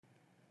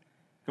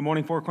Good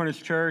morning, Four Corners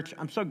Church.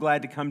 I'm so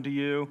glad to come to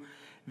you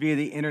via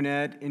the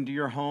internet, into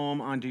your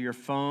home, onto your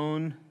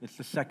phone. It's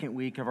the second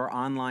week of our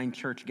online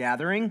church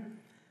gathering.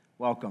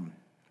 Welcome.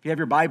 If you have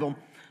your Bible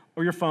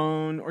or your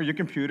phone or your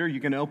computer, you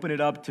can open it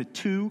up to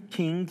 2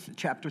 Kings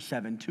chapter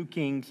 7. 2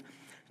 Kings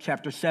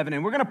chapter 7.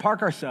 And we're going to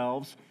park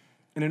ourselves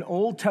in an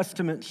Old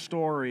Testament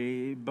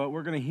story, but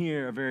we're going to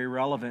hear a very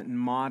relevant and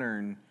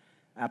modern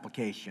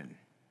application.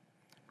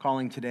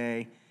 Calling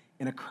today,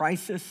 In a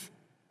Crisis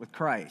with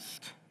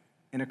Christ.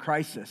 In a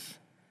crisis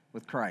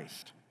with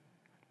Christ.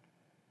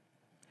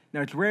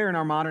 Now, it's rare in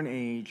our modern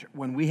age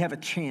when we have a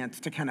chance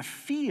to kind of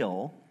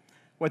feel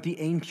what the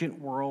ancient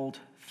world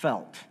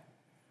felt.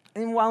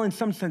 And while in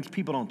some sense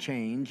people don't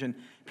change, and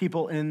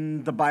people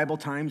in the Bible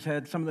times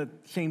had some of the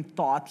same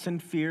thoughts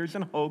and fears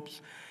and hopes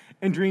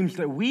and dreams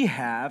that we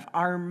have,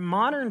 our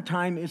modern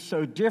time is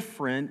so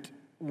different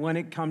when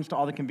it comes to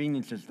all the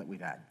conveniences that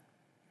we've had.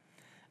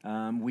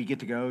 We get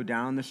to go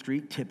down the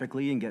street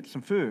typically and get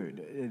some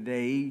food.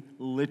 They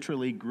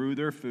literally grew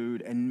their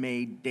food and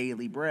made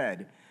daily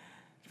bread.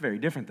 It's very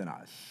different than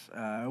us.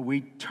 We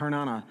turn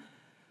on a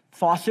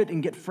faucet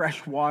and get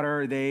fresh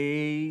water.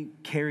 They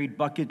carried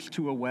buckets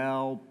to a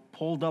well,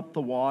 pulled up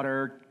the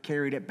water,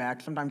 carried it back,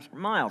 sometimes for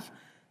miles.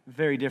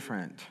 Very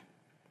different.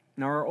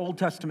 Now, our Old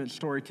Testament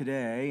story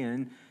today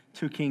in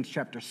 2 Kings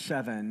chapter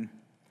 7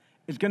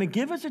 is going to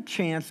give us a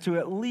chance to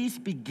at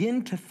least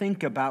begin to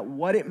think about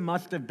what it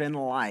must have been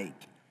like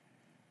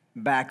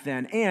back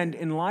then. And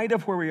in light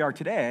of where we are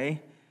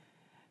today,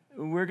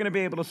 we're going to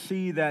be able to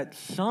see that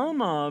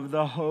some of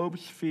the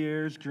hopes,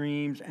 fears,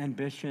 dreams,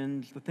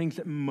 ambitions, the things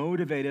that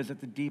motivate us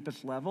at the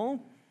deepest level,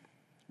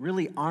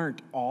 really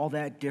aren't all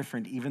that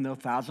different, even though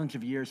thousands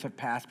of years have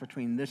passed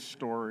between this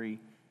story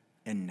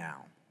and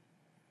now.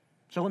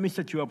 So let me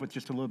set you up with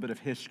just a little bit of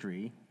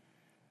history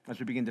as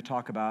we begin to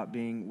talk about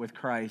being with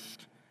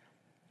Christ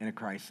in a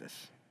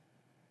crisis.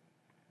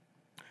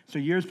 So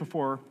years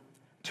before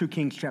 2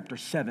 Kings chapter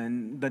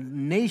 7, the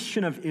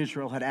nation of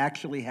Israel had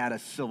actually had a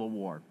civil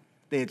war.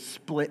 They had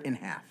split in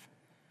half.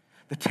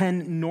 The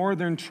 10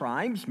 northern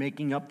tribes,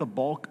 making up the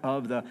bulk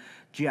of the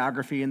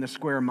geography in the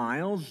square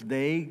miles,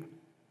 they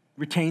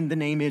retained the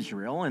name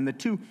Israel. And the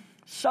 2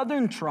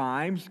 southern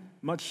tribes,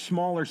 much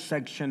smaller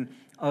section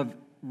of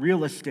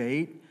real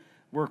estate,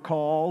 were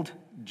called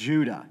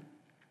Judah.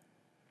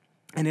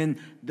 And in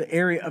the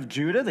area of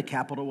Judah, the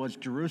capital was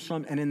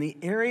Jerusalem. And in the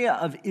area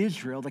of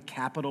Israel, the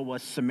capital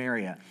was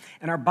Samaria.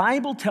 And our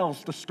Bible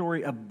tells the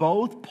story of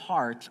both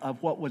parts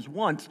of what was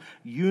once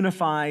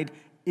unified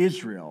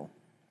Israel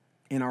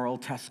in our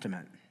Old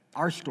Testament.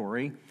 Our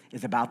story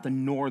is about the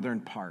northern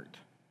part.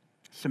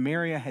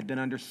 Samaria had been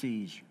under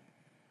siege.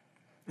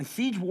 And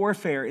siege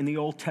warfare in the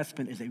Old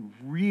Testament is a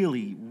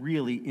really,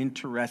 really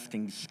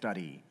interesting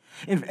study.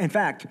 In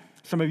fact,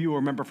 some of you will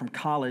remember from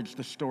college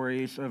the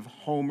stories of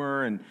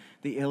Homer and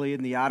the Iliad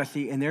and the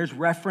Odyssey, and there's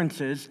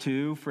references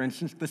to, for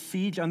instance, the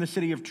siege on the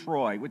city of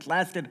Troy, which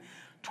lasted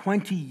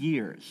 20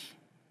 years.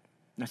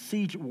 Now,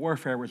 siege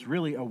warfare was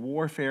really a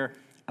warfare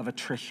of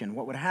attrition.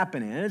 What would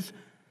happen is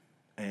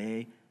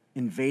an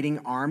invading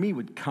army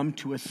would come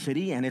to a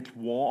city and its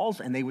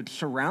walls, and they would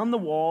surround the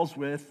walls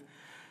with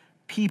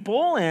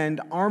people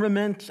and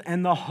armaments,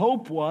 and the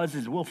hope was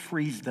we'll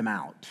freeze them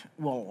out.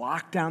 We'll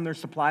lock down their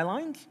supply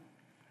lines.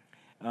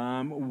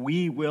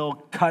 We will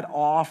cut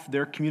off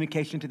their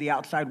communication to the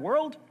outside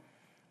world.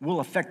 We'll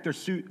affect their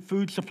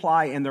food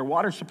supply and their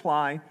water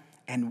supply.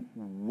 And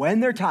when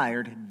they're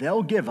tired,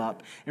 they'll give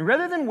up. And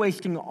rather than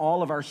wasting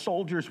all of our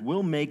soldiers,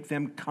 we'll make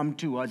them come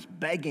to us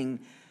begging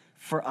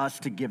for us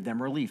to give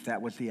them relief.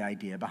 That was the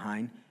idea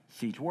behind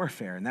siege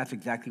warfare. And that's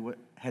exactly what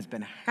has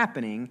been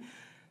happening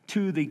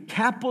to the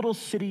capital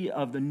city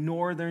of the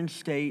northern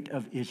state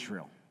of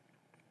Israel.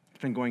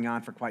 It's been going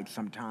on for quite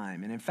some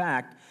time. And in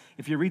fact,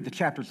 if you read the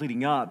chapters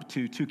leading up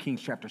to 2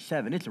 Kings chapter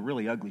 7, it's a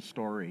really ugly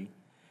story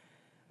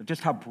of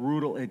just how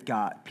brutal it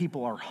got.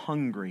 People are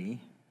hungry.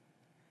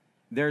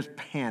 There's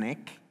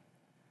panic.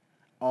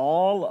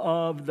 All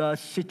of the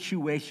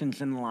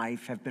situations in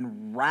life have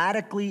been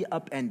radically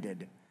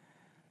upended,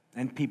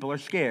 and people are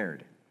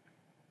scared.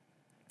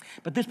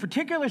 But this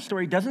particular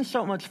story doesn't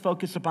so much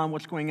focus upon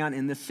what's going on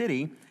in the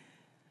city.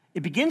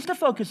 It begins to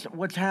focus on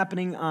what's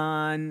happening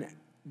on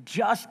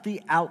just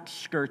the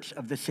outskirts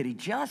of the city,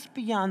 just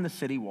beyond the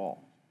city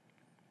wall.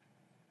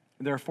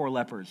 There are 4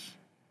 lepers.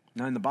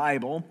 Now, in the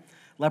Bible,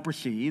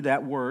 leprosy,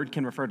 that word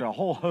can refer to a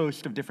whole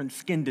host of different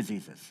skin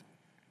diseases.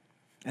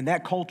 And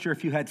that culture,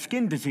 if you had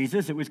skin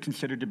diseases, it was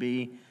considered to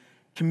be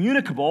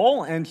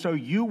communicable, and so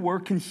you were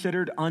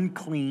considered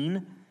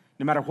unclean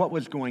no matter what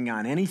was going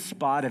on. Any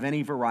spot of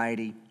any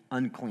variety,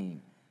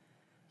 unclean.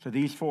 So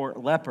these 4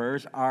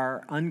 lepers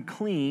are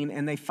unclean,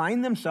 and they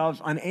find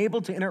themselves unable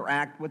to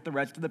interact with the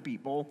rest of the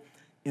people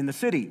in the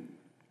city.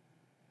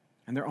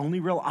 And their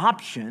only real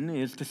option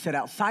is to sit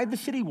outside the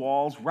city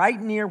walls, right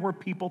near where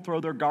people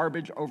throw their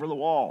garbage over the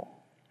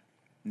wall.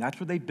 And that's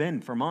where they've been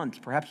for months,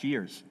 perhaps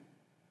years.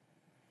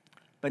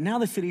 But now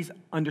the city's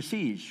under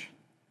siege.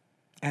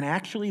 And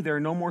actually, there are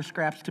no more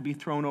scraps to be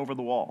thrown over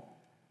the wall.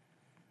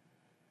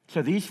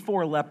 So these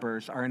four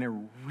lepers are in a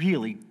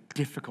really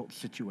difficult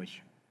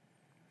situation.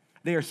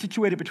 They are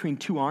situated between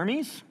two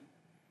armies.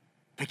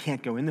 They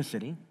can't go in the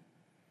city.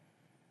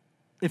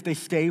 If they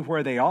stay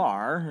where they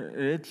are,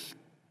 it's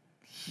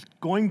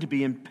going to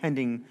be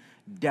impending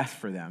death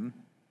for them.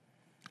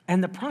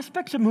 And the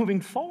prospects of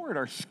moving forward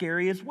are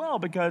scary as well,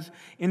 because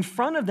in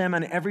front of them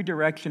in every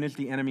direction is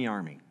the enemy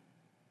army.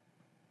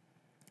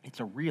 It's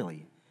a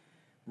really,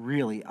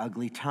 really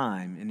ugly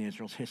time in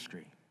Israel's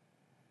history.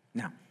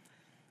 Now,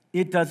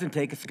 it doesn't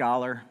take a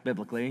scholar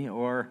biblically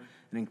or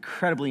an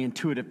incredibly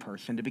intuitive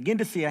person to begin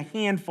to see a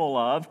handful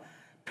of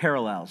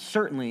parallels.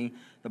 Certainly,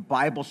 the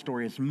Bible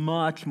story is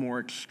much more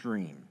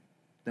extreme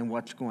than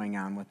what's going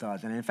on with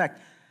us. And in fact,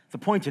 the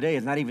point today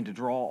is not even to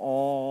draw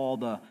all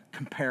the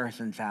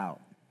comparisons out.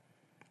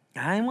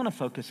 I want to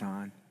focus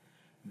on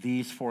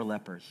these four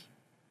lepers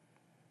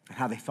and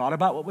how they thought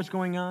about what was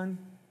going on,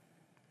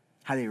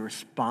 how they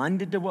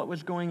responded to what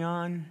was going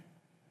on,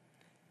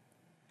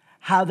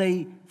 how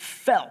they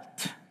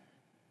felt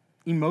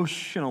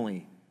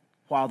emotionally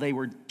while they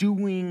were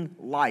doing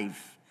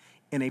life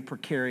in a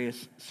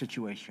precarious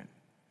situation,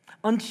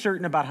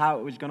 uncertain about how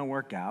it was going to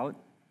work out,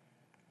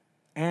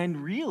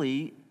 and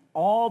really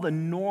all the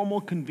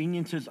normal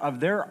conveniences of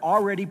their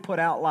already put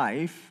out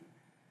life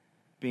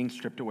being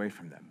stripped away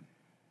from them.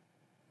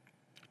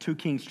 2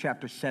 Kings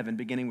chapter 7,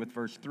 beginning with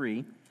verse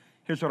 3,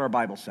 here's what our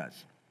Bible says.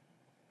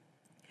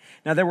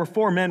 Now there were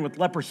 4 men with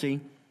leprosy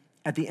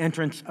at the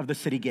entrance of the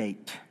city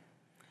gate.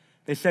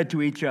 They said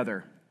to each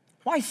other,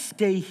 "Why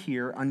stay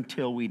here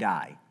until we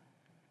die?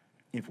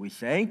 If we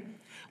say,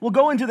 'We'll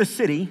go into the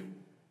city,'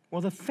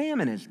 well, the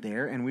famine is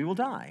there and we will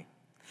die.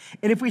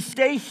 And if we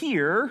stay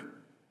here,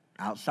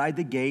 outside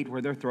the gate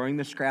where they're throwing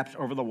the scraps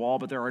over the wall,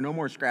 but there are no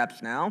more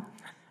scraps now,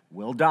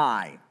 we'll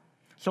die.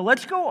 So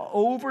let's go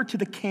over to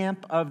the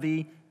camp of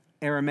the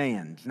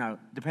Arameans." Now,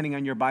 depending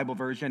on your Bible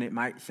version, it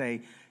might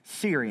say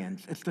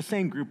Syrians. It's the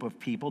same group of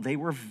people. They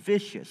were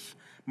vicious,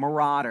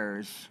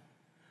 marauders,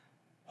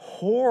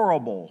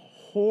 horrible,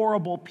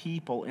 horrible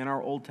people in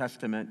our Old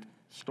Testament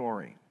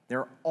story.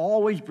 They're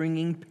always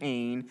bringing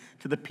pain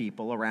to the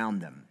people around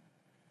them.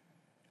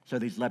 So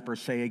these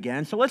lepers say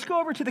again, "So let's go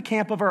over to the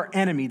camp of our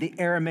enemy, the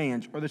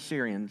Arameans or the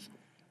Syrians,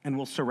 and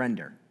we'll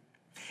surrender.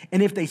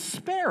 And if they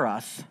spare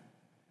us,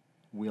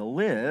 we'll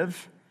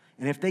live.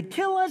 And if they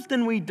kill us,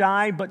 then we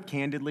die." But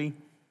candidly,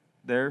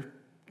 they're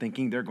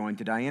thinking they're going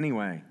to die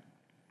anyway.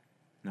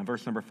 Now,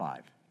 verse number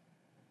 5.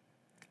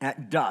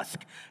 At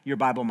dusk, your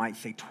Bible might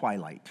say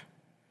twilight,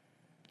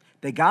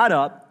 they got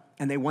up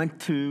and they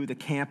went to the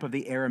camp of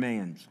the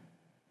Arameans.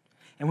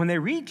 And when they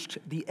reached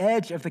the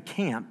edge of the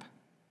camp,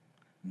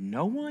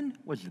 no one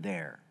was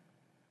there.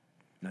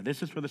 Now,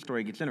 this is where the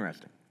story gets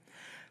interesting.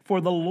 For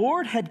the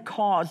Lord had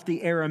caused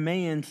the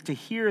Arameans to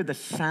hear the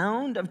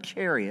sound of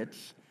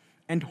chariots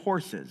and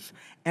horses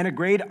and a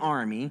great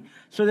army,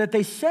 so that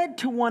they said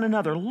to one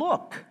another,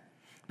 "Look,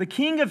 the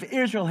king of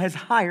Israel has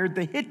hired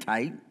the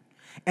Hittite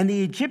and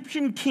the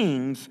Egyptian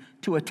kings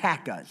to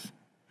attack us."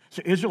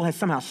 So Israel has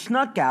somehow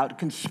snuck out,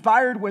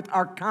 conspired with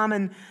our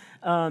common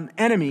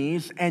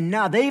enemies, and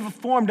now they've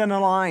formed an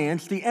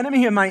alliance. The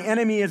enemy of my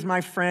enemy is my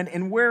friend,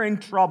 and we're in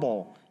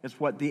trouble, is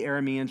what the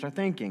Arameans are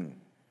thinking.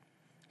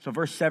 So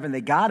verse 7,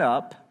 they got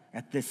up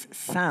at this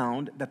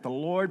sound that the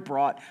Lord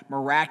brought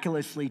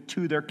miraculously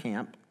to their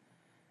camp.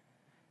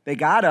 They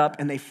got up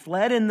and they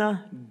fled in the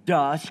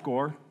dusk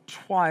or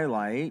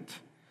twilight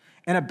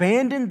and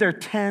abandoned their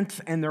tents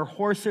and their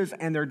horses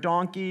and their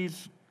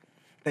donkeys.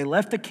 They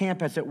left the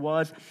camp as it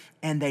was,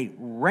 and they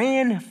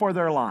ran for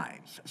their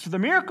lives. So the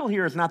miracle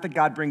here is not that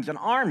God brings an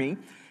army.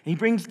 He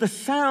brings the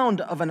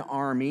sound of an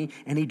army,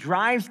 and he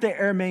drives the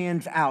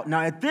Arameans out.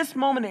 Now, at this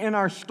moment in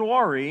our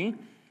story,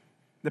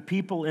 the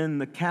people in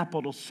the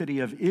capital city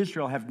of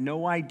Israel have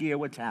no idea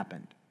what's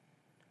happened.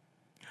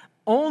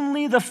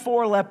 Only the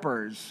 4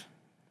 lepers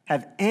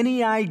have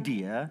any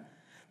idea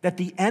that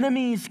the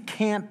enemy's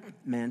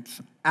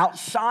campments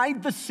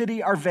outside the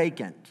city are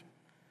vacant.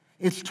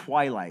 It's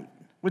twilight,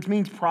 which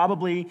means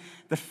probably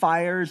the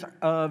fires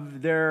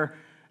of their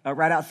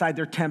right outside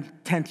their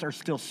tents are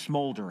still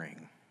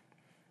smoldering.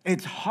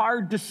 It's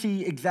hard to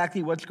see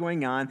exactly what's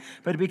going on,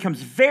 but it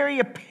becomes very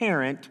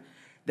apparent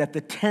that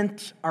the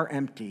tents are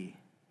empty.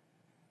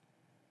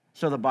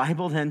 So the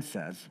Bible then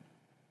says,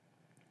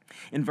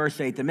 in verse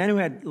 8, the men who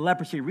had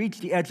leprosy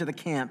reached the edge of the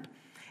camp,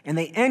 and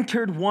they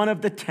entered one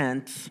of the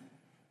tents,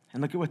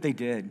 and look at what they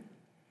did.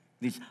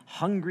 These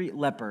hungry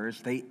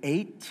lepers, they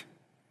ate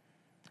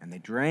and they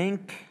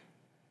drank.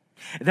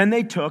 And then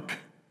they took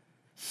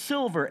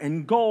silver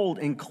and gold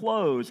and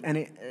clothes,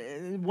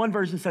 and one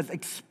version says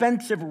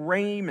expensive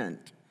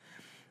raiment.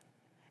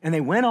 And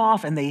they went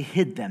off and they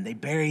hid them. They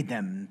buried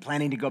them,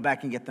 planning to go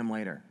back and get them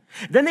later.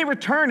 Then they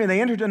returned and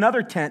they entered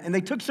another tent, and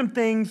they took some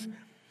things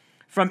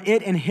from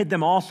it and hid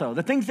them also.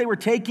 The things they were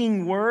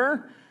taking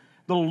were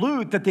the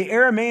loot that the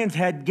Arameans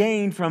had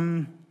gained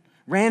from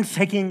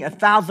ransacking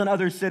 1,000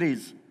 other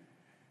cities.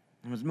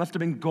 It must have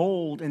been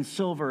gold and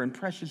silver and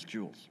precious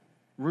jewels,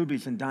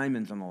 rubies and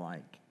diamonds and the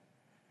like.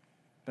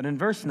 But in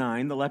verse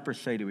 9, the lepers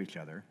say to each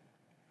other,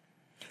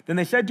 Then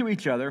they said to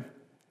each other,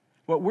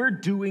 "What we're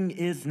doing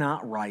is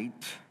not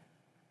right.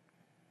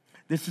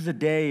 This is a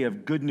day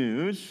of good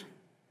news,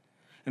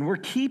 and we're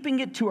keeping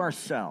it to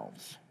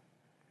ourselves.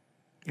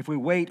 If we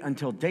wait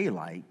until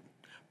daylight,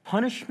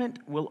 punishment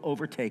will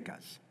overtake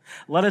us.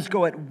 Let us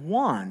go at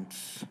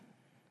once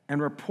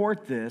and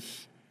report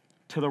this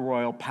to the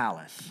royal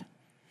palace."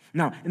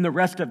 Now, in the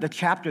rest of the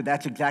chapter,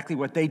 that's exactly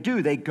what they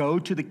do. They go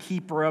to the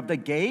keeper of the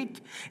gate,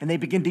 and they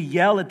begin to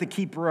yell at the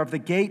keeper of the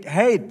gate,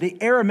 "Hey, the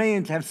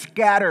Arameans have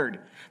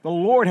scattered. The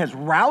Lord has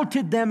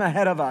routed them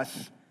ahead of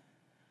us.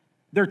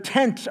 Their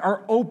tents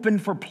are open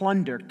for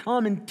plunder.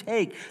 Come and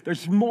take.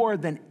 There's more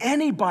than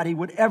anybody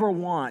would ever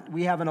want.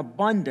 We have an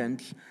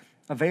abundance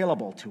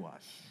available to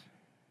us."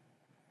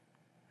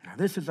 Now,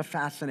 this is a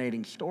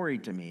fascinating story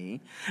to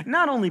me,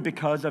 not only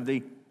because of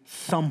the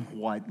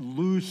somewhat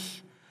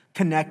loose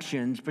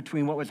connections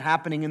between what was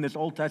happening in this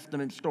Old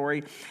Testament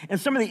story and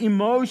some of the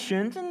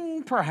emotions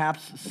and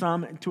perhaps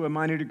some, to a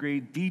minor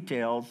degree,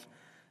 details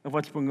of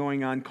what's been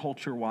going on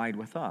culture-wide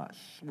with us.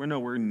 We're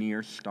nowhere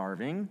near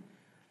starving,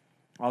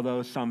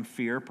 although some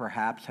fear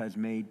perhaps has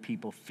made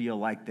people feel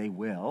like they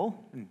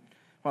will. And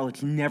while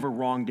it's never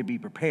wrong to be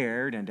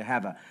prepared and to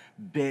have a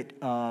bit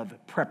of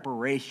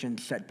preparation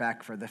set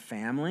back for the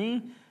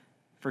family,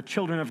 for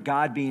children of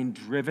God being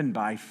driven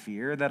by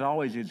fear, that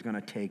always is going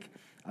to take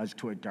us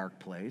to a dark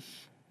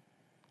place.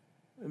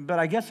 But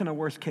I guess in a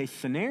worst-case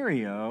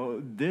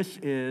scenario, this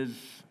is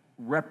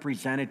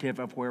representative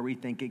of where we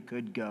think it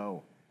could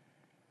go.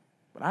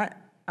 But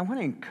I want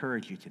to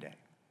encourage you today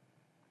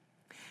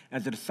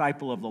as a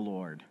disciple of the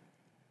Lord,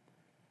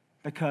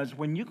 because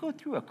when you go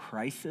through a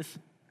crisis,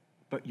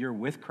 but you're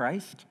with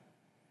Christ,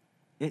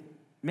 it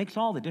makes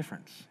all the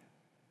difference.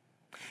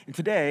 And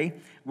today,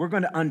 we're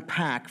going to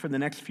unpack for the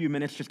next few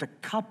minutes just a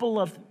couple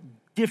of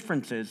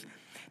differences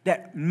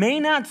that may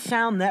not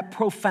sound that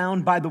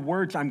profound by the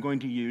words I'm going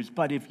to use,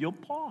 but if you'll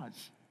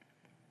pause,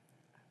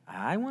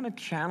 I want to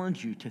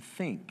challenge you to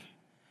think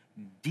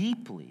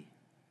deeply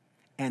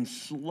and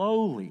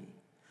slowly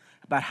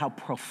about how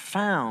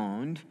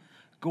profound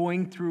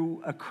going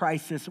through a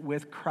crisis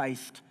with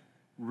Christ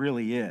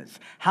really is.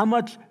 How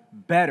much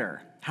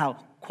better, how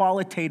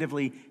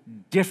qualitatively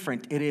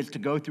different it is to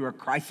go through a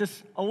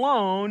crisis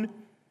alone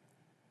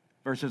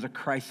versus a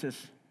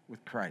crisis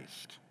with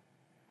Christ.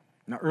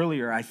 Now,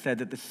 earlier I said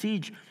that the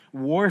siege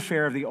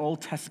warfare of the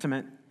Old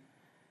Testament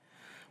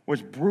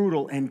was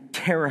brutal and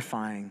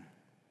terrifying.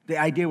 The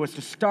idea was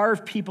to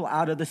starve people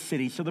out of the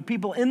city. So the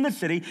people in the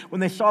city, when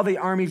they saw the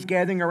armies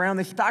gathering around,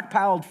 they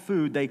stockpiled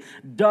food, they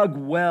dug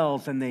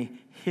wells, and they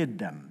hid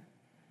them.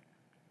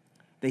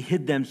 They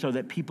hid them so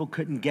that people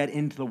couldn't get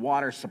into the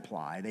water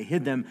supply. They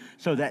hid them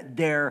so that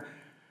their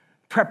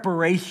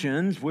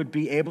preparations would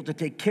be able to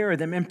take care of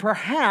them. And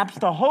perhaps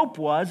the hope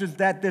is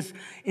that this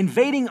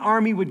invading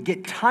army would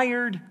get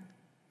tired.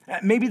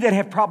 Maybe they'd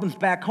have problems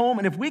back home.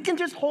 And if we can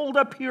just hold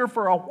up here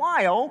for a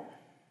while,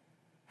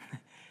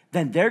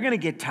 then they're going to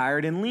get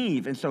tired and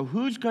leave. And so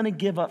who's going to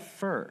give up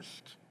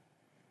first?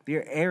 The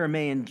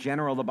Aramean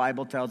general, the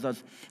Bible tells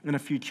us in a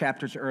few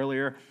chapters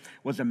earlier,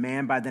 was a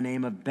man by the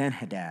name of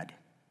Ben-Hadad.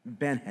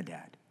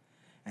 Ben-Hadad.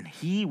 And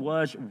he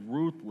was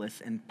ruthless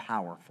and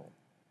powerful.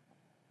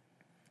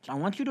 So I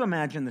want you to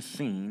imagine the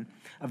scene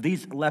of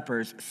these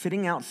lepers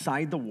sitting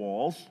outside the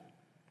walls,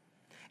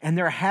 and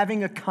they're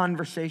having a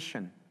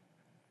conversation.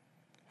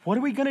 What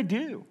are we going to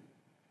do?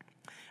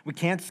 We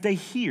can't stay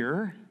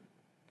here.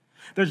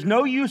 There's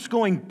no use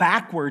going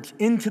backwards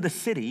into the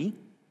city.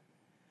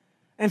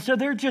 And so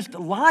they're just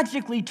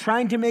logically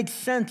trying to make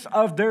sense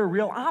of their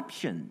real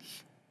options.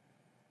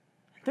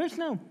 There's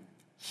no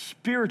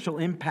spiritual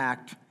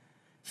impact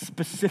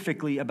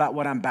specifically about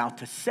what I'm about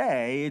to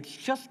say. It's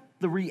just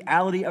the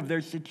reality of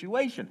their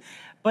situation.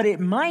 But it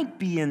might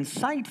be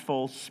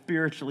insightful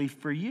spiritually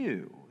for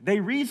you. They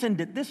reasoned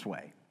it this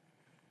way.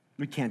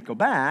 We can't go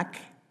back.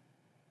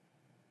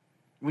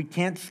 We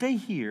can't stay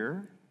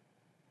here.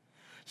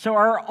 So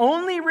our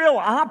only real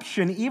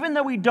option, even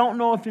though we don't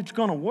know if it's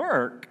going to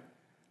work,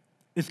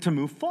 is to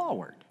move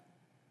forward.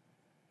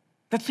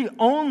 That's the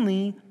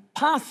only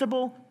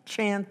possible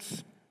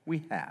chance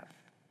we have.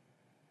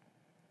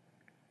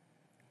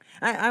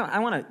 I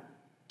want to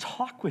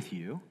talk with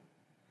you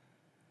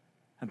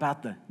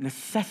about the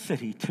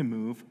necessity to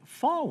move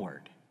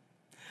forward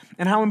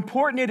and how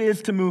important it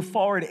is to move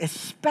forward,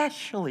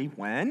 especially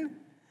when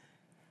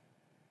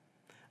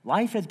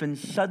life has been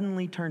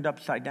suddenly turned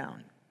upside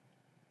down.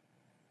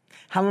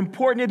 How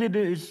important it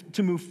is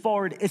to move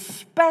forward,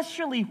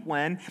 especially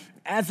when,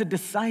 as a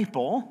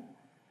disciple,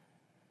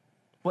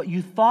 what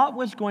you thought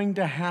was going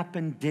to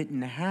happen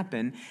didn't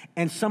happen,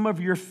 and some of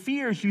your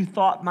fears you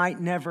thought might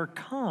never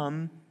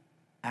come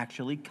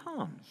actually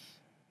comes.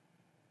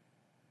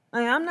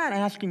 I'm not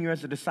asking you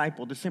as a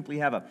disciple to simply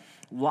have a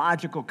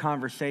logical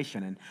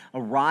conversation and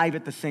arrive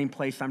at the same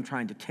place I'm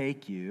trying to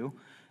take you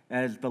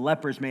as the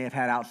lepers may have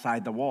had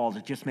outside the walls.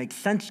 It just makes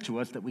sense to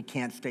us that we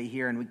can't stay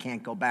here and we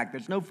can't go back.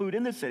 There's no food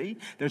in the city.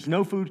 There's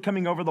no food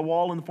coming over the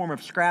wall in the form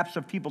of scraps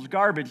of people's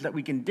garbage that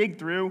we can dig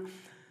through.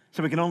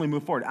 So we can only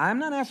move forward. I'm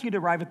not asking you to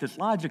arrive at this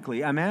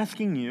logically. I'm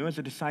asking you, as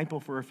a disciple,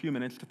 for a few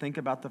minutes to think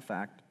about the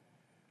fact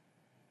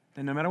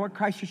that no matter what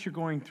crisis you're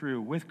going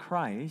through, with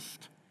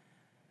Christ,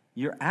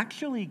 you're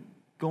actually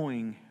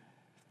going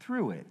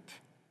through it.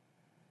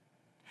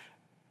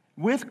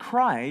 With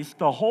Christ,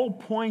 the whole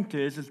point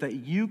is that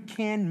you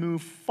can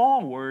move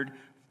forward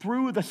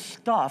through the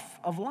stuff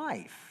of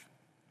life.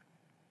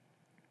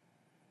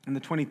 In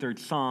the 23rd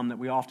Psalm that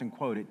we often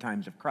quote at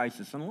times of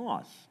crisis and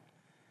loss,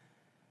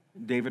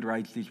 David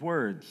writes these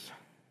words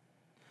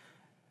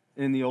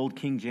in the old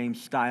King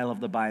James style of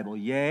the Bible.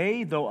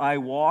 Yea, though I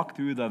walk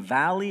through the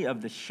valley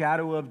of the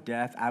shadow of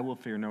death, I will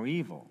fear no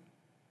evil.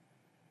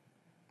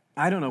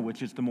 I don't know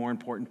which is the more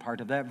important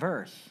part of that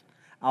verse.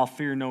 I'll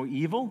fear no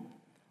evil,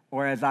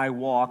 or as I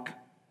walk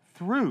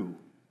through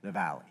the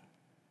valley.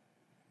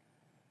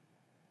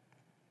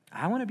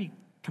 I want to be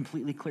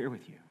completely clear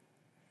with you.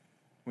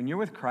 When you're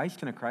with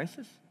Christ in a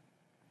crisis,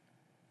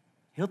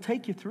 He'll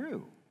take you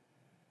through.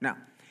 Now,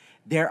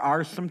 there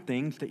are some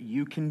things that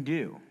you can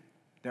do.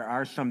 There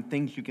are some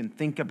things you can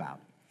think about.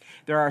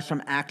 There are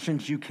some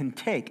actions you can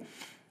take.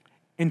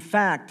 In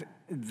fact,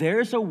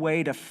 there's a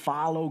way to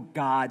follow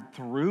God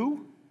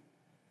through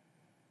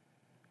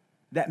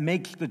that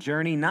makes the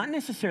journey not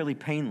necessarily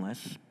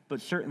painless, but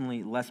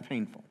certainly less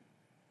painful.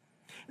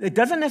 It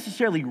doesn't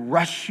necessarily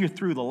rush you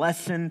through the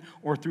lesson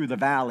or through the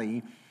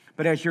valley,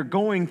 but as you're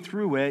going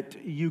through it,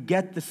 you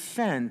get the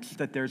sense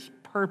that there's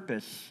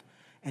purpose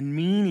and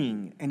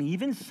meaning and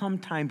even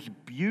sometimes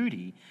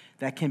beauty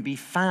that can be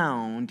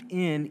found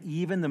in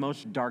even the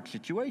most dark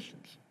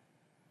situations.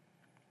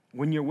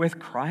 When you're with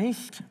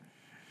Christ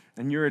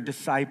and you're a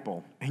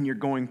disciple and you're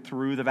going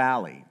through the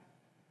valley,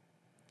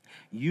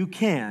 you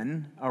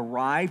can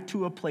arrive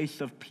to a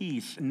place of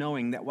peace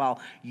knowing that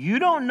while you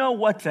don't know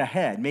what's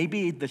ahead,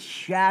 maybe the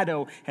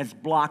shadow has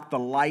blocked the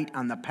light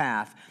on the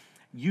path,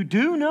 you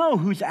do know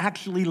who's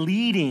actually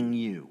leading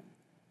you.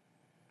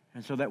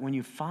 And so that when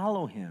you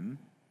follow Him,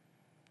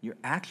 you're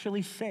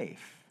actually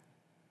safe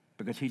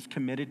because He's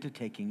committed to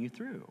taking you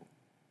through.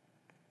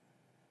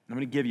 I'm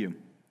going to give you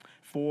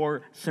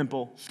 4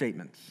 simple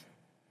statements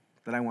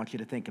that I want you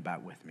to think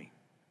about with me.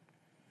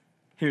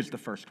 Here's the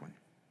first one.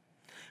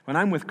 When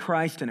I'm with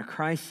Christ in a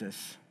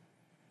crisis,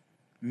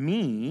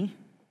 me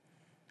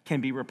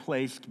can be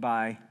replaced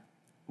by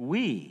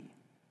we.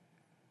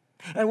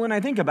 And when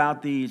I think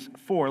about these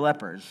 4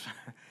 lepers,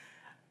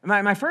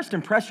 my first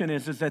impression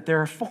is that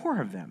there are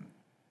 4 of them.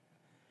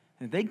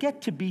 And they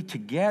get to be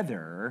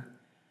together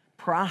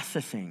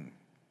processing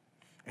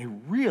a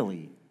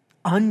really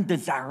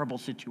undesirable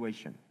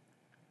situation.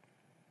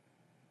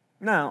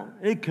 Now,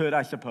 it could,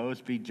 I suppose,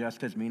 be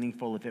just as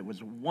meaningful if it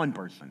was one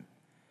person.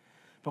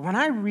 But when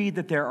I read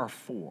that there are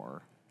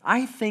 4,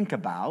 I think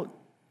about,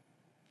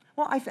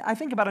 I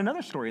think about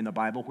another story in the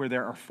Bible where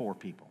there are 4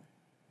 people.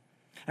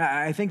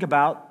 I think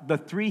about the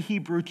 3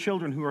 Hebrew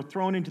children who are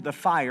thrown into the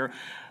fire,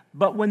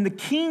 but when the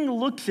king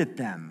looks at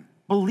them,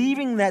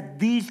 believing that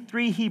these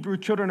 3 Hebrew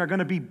children are going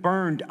to be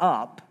burned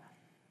up,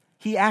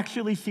 he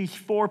actually sees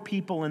 4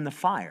 people in the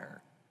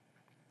fire.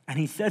 And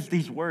he says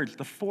these words,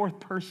 the 4th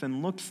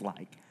person looks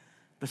like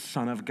the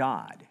Son of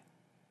God.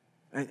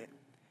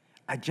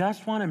 I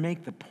just want to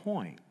make the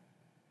point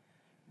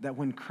that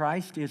when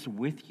Christ is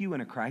with you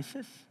in a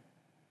crisis,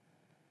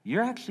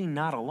 you're actually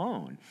not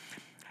alone.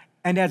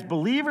 And as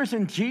believers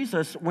in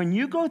Jesus, when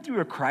you go through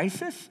a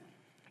crisis,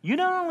 you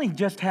not only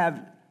just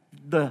have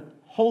the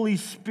Holy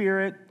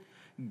Spirit,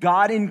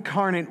 God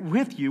incarnate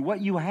with you,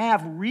 what you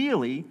have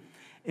really,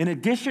 in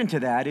addition to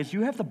that, is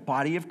you have the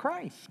body of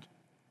Christ.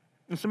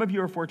 And some of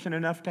you are fortunate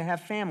enough to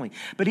have family.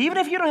 But even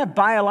if you don't have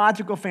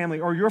biological family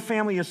or your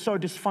family is so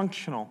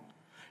dysfunctional,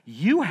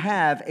 you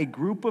have a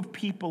group of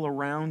people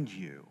around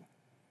you.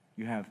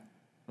 You have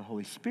the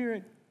Holy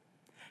Spirit.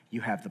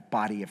 You have the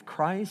body of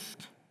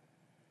Christ.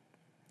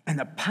 And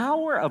the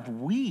power of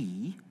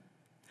we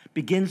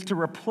begins to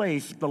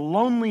replace the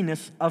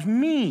loneliness of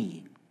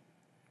me.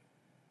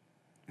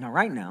 Now,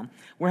 right now,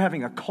 we're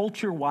having a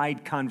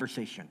culture-wide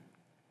conversation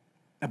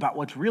about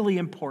what's really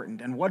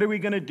important and what are we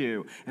going to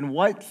do and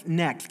what's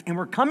next. And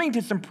we're coming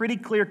to some pretty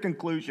clear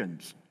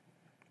conclusions.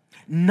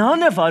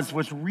 None of us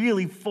was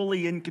really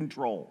fully in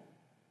control.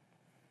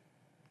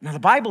 Now, the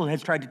Bible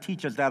has tried to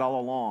teach us that all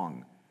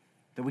along,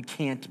 that we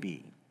can't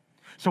be.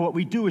 So what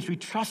we do is we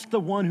trust the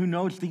one who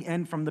knows the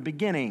end from the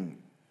beginning.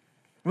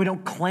 We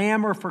don't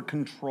clamor for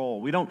control.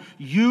 We don't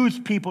use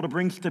people to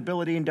bring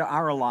stability into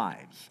our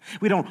lives.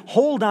 We don't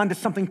hold on to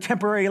something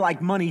temporary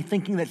like money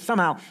thinking that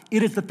somehow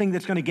it is the thing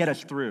that's going to get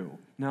us through.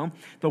 No,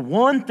 the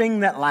one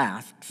thing that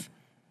lasts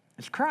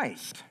is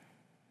Christ.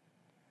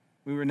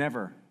 We were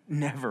never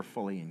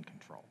fully in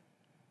control,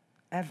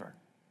 ever.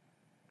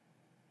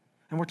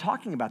 And we're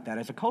talking about that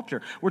as a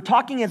culture. We're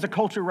talking as a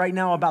culture right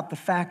now about the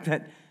fact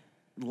that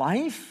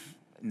life,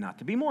 not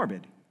to be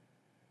morbid,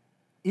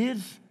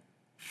 is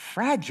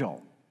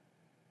fragile.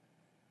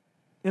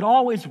 It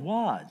always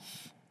was.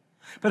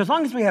 But as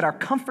long as we had our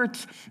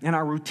comforts and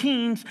our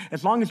routines,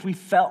 as long as we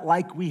felt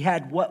like we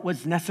had what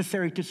was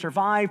necessary to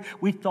survive,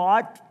 we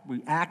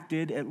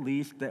acted at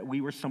least, that we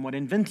were somewhat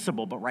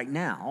invincible. But right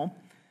now,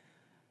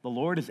 the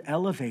Lord is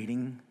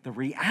elevating the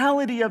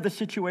reality of the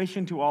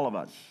situation to all of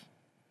us.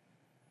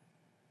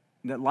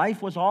 That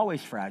life was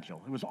always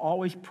fragile, it was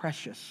always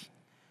precious,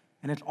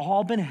 and it's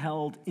all been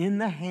held in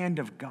the hand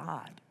of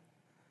God.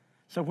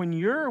 So when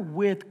you're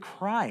with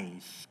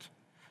Christ,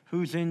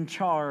 who's in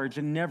charge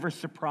and never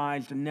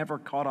surprised and never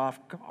caught off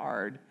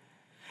guard,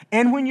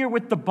 and when you're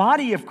with the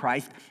body of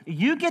Christ,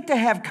 you get to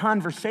have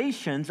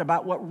conversations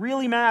about what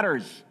really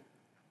matters.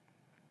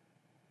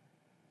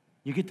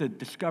 You get to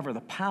discover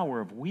the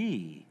power of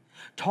we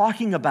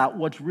talking about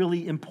what's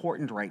really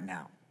important right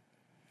now.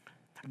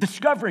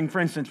 Discovering, for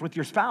instance, with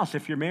your spouse,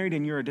 if you're married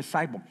and you're a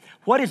disciple,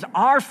 what is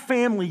our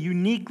family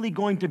uniquely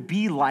going to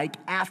be like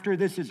after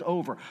this is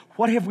over?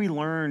 What have we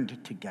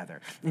learned together?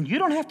 And you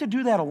don't have to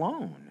do that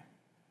alone.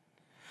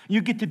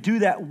 You get to do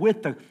that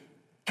with the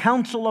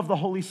counsel of the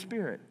Holy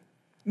Spirit.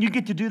 You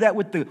get to do that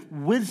with the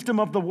wisdom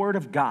of the Word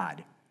of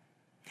God.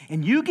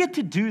 And you get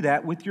to do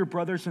that with your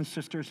brothers and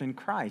sisters in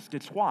Christ.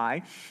 It's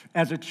why,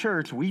 as a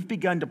church, we've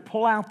begun to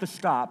pull out the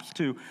stops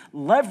to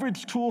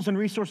leverage tools and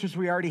resources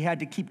we already had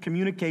to keep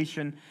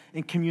communication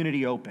and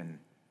community open.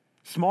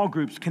 Small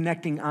groups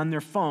connecting on their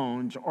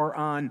phones or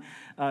on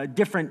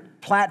different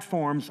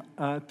platforms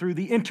through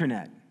the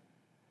internet.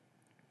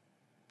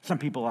 Some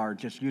people are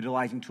just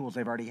utilizing tools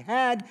they've already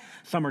had.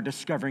 Some are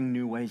discovering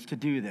new ways to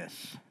do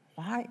this.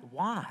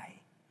 Why?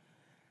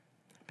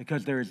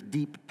 Because there is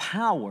deep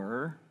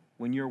power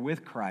when you're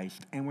with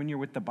Christ and when you're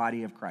with the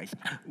body of Christ.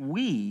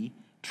 We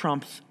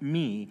trumps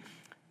me.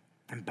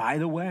 And by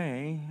the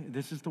way,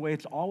 this is the way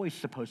it's always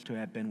supposed to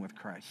have been with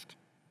Christ.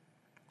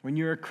 When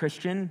you're a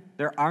Christian,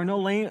 there are no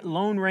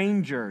lone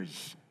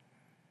rangers.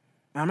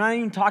 I'm not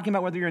even talking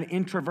about whether you're an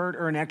introvert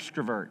or an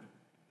extrovert.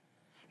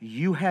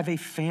 You have a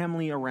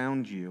family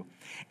around you.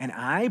 And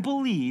I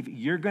believe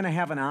you're going to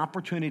have an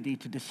opportunity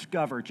to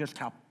discover just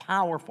how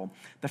powerful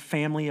the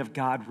family of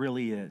God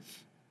really is.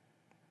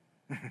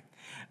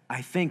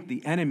 I think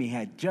the enemy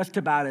had just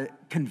about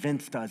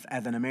convinced us,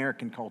 as an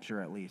American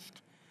culture at least,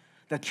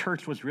 that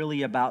church was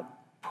really about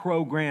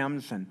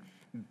programs and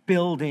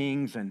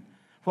buildings and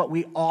what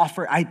we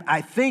offer.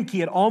 I think he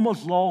had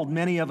almost lulled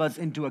many of us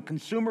into a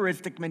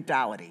consumeristic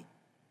mentality.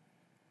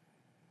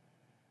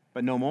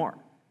 But no more.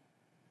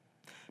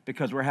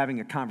 Because we're having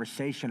a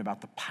conversation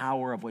about the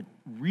power of what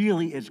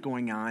really is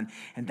going on,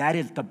 and that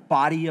is the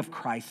body of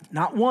Christ,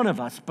 not one of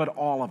us, but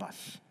all of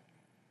us.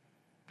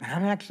 And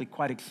I'm actually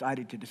quite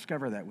excited to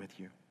discover that with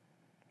you.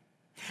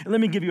 And let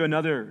me give you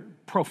another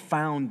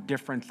profound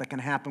difference that can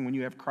happen when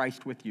you have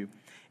Christ with you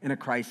in a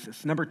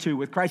crisis. Number two,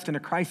 with Christ in a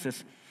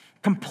crisis,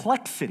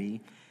 complexity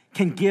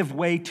can give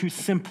way to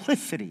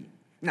simplicity.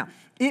 Now,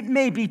 it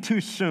may be too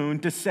soon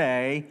to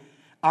say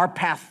our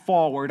path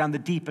forward on the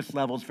deepest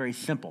level is very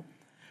simple,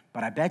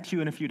 but I bet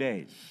you in a few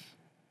days,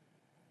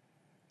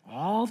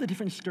 all the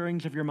different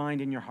stirrings of your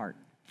mind and your heart,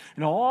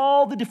 and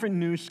all the different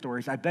news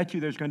stories, I bet you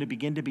there's going to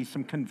begin to be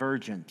some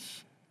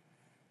convergence.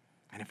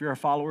 And if you're a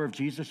follower of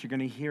Jesus, you're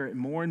going to hear it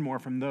more and more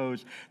from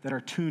those that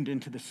are tuned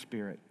into the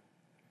Spirit.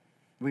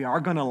 We are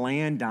going to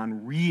land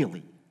on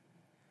really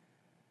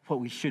what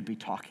we should be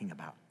talking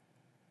about.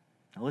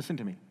 Now listen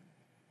to me.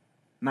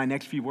 My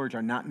next few words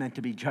are not meant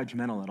to be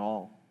judgmental at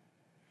all.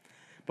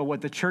 But what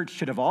the church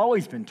should have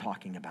always been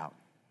talking about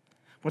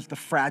was the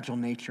fragile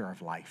nature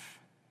of life.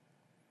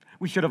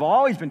 We should have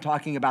always been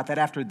talking about that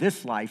after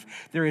this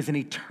life, there is an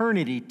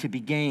eternity to be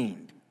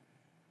gained.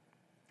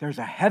 There's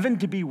a heaven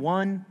to be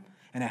won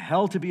and a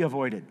hell to be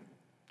avoided.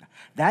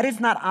 That is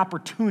not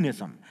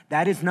opportunism.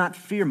 That is not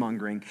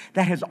fear-mongering.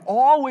 That has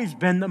always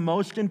been the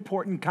most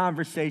important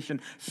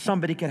conversation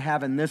somebody could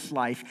have in this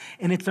life.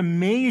 And it's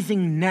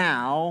amazing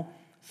now,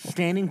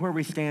 standing where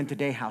we stand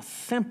today, how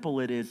simple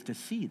it is to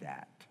see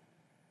that.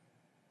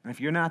 And if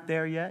you're not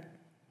there yet,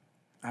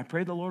 I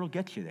pray the Lord will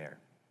get you there.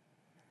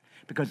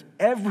 Because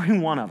every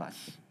one of us,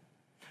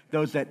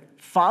 those that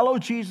follow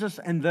Jesus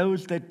and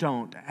those that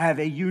don't, have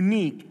a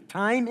unique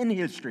time in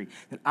history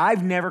that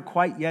I've never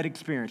quite yet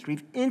experienced.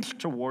 We've inched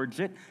towards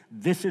it.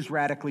 This is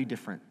radically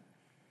different.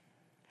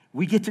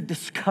 We get to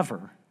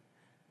discover,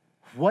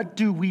 what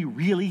do we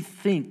really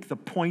think the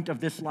point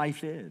of this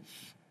life is?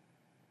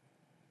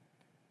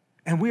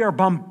 And we are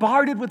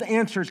bombarded with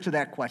answers to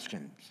that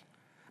question.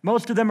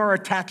 Most of them are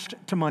attached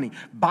to money.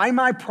 Buy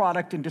my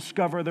product and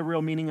discover the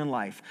real meaning in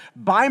life.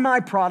 Buy my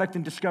product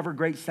and discover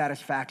great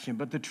satisfaction.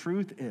 But the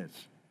truth is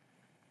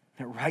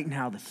that right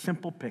now, the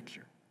simple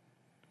picture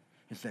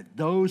is that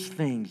those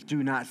things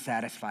do not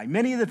satisfy.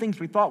 Many of the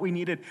things we thought we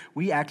needed,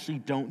 we actually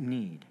don't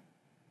need.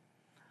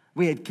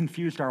 We had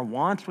confused our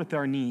wants with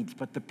our needs,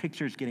 but the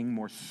picture is getting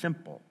more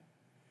simple.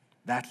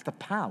 That's the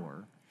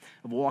power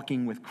of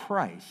walking with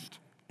Christ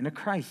in a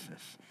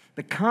crisis.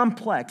 The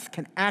complex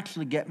can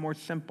actually get more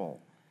simple.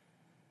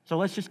 So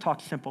let's just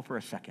talk simple for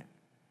a second.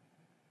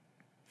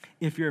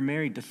 If you're a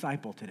married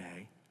disciple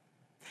today,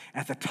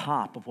 at the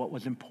top of what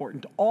was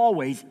important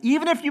always,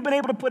 even if you've been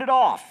able to put it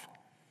off,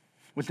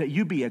 was that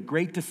you be a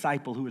great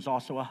disciple who is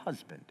also a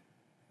husband.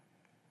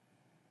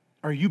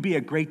 Or you be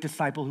a great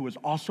disciple who is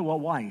also a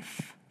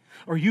wife.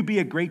 Or you be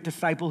a great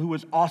disciple who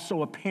is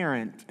also a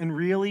parent. And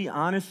really,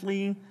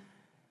 honestly,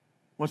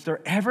 was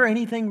there ever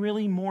anything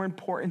really more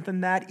important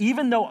than that?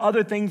 Even though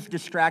other things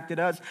distracted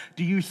us,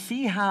 do you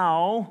see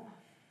how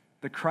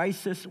the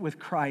crisis with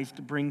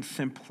Christ brings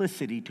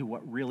simplicity to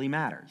what really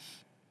matters?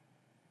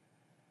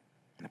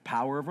 And the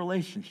power of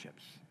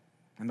relationships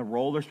and the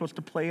role they're supposed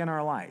to play in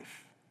our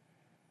life.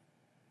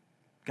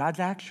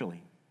 God's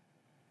actually,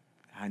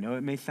 I know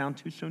it may sound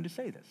too soon to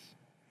say this,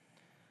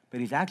 but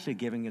he's actually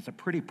giving us a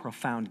pretty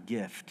profound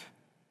gift.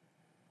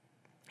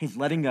 He's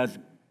letting us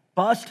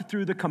bust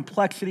through the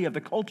complexity of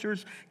the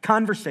cultures,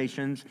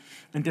 conversations,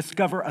 and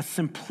discover a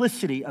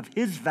simplicity of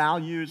his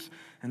values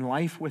and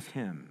life with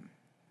him.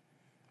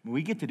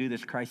 We get to do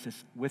this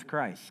crisis with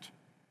Christ.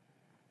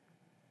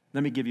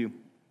 Let me give you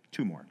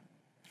two more.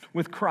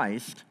 With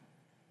Christ,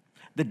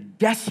 the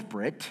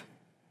desperate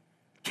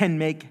can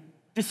make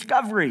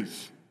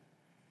discoveries.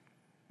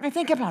 I mean,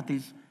 think about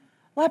these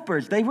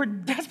lepers. They were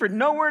desperate,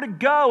 nowhere to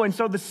go. And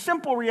so the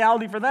simple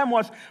reality for them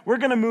was, we're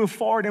going to move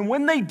forward. And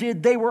when they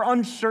did, they were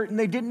uncertain.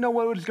 They didn't know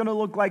what it was going to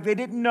look like. They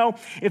didn't know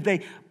if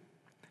they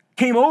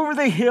came over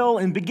the hill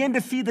and began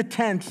to see the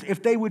tents,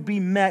 if they would be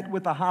met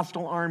with a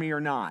hostile army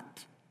or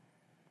not.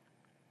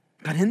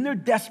 But in their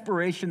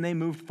desperation, they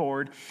moved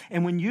forward.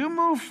 And when you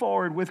move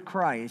forward with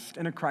Christ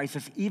in a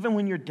crisis, even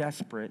when you're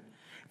desperate,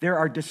 there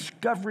are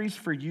discoveries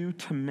for you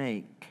to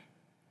make.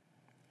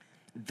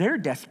 Their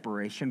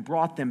desperation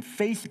brought them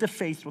face to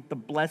face with the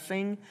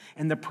blessing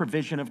and the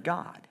provision of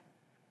God.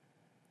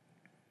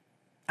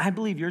 I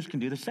believe yours can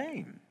do the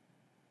same.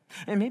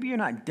 And maybe you're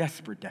not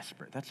desperate.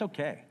 That's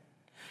okay.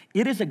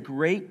 It is a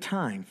great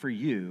time for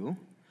you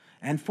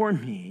and for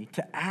me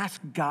to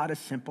ask God a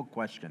simple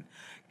question.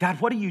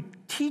 God, what are you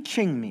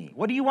teaching me?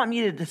 What do you want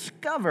me to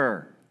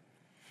discover?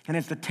 And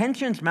as the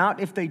tensions mount,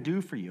 if they do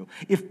for you,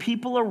 if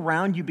people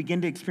around you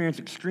begin to experience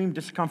extreme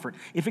discomfort,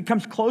 if it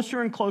comes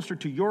closer and closer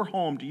to your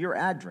home, to your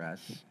address,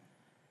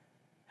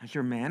 as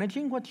you're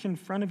managing what's in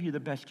front of you the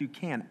best you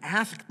can,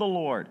 ask the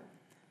Lord,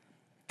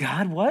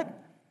 God,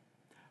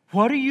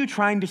 what are you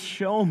trying to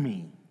show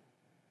me?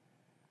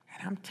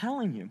 And I'm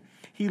telling you,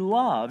 he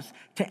loves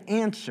to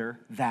answer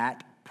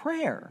that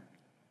prayer.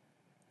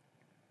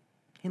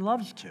 He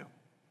loves to.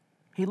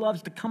 He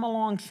loves to come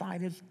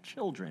alongside his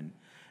children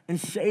and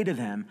say to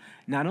them,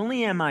 not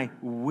only am I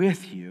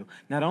with you,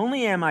 not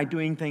only am I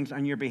doing things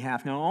on your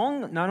behalf,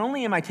 not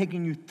only am I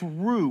taking you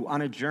through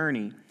on a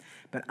journey,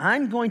 but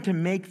I'm going to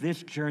make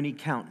this journey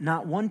count.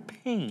 Not one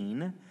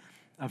pain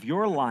of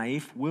your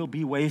life will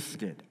be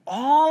wasted.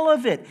 All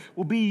of it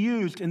will be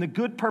used in the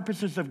good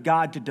purposes of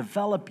God to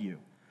develop you,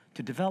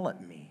 to develop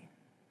me.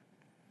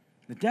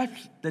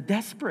 The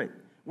desperate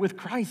with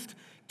Christ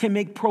can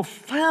make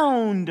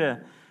profound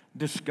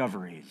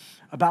discoveries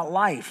about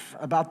life,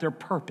 about their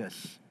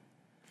purpose.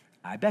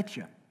 I bet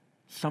you,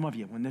 some of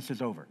you, when this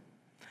is over,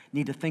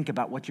 need to think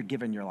about what you're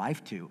giving your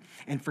life to.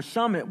 And for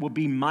some, it will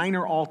be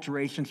minor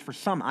alterations. For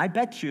some, I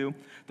bet you,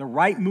 the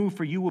right move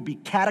for you will be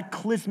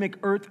cataclysmic,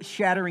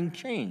 earth-shattering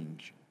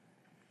change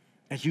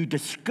as you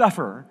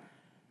discover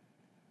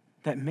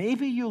that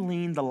maybe you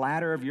lean the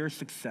ladder of your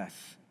success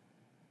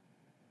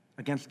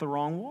against the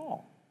wrong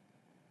wall.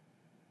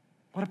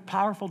 What a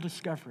powerful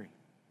discovery.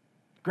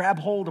 Grab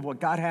hold of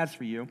what God has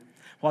for you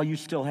while you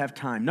still have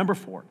time. Number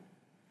 4,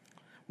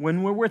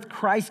 when we're with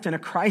Christ in a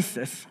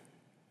crisis,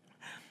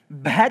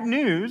 bad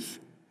news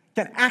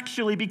can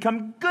actually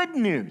become good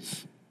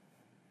news.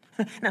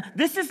 Now,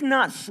 this is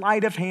not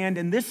sleight of hand,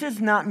 and this is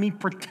not me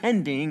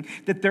pretending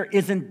that there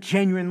isn't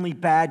genuinely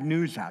bad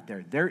news out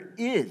there. There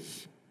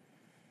is.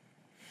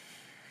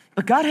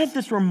 But God has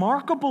this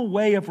remarkable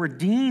way of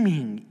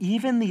redeeming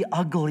even the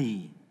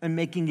ugly and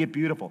making it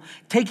beautiful,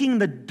 taking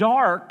the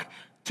dark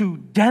to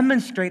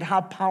demonstrate how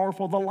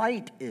powerful the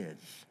light is.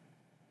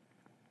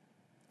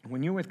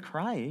 When you're with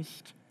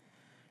Christ,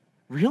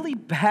 really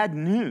bad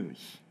news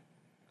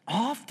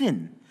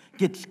often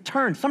gets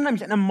turned,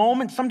 sometimes in a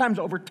moment, sometimes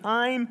over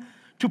time,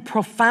 to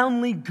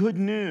profoundly good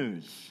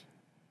news.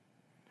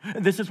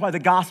 This is why the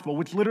gospel,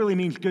 which literally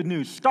means good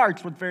news,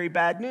 starts with very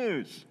bad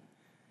news.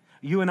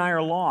 You and I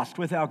are lost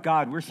without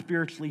God. We're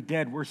spiritually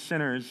dead. We're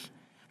sinners.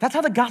 That's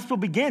how the gospel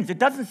begins. It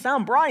doesn't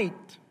sound bright.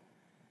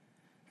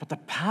 But the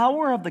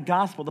power of the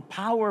gospel, the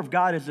power of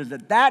God is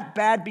that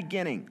bad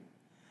beginning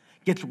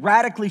gets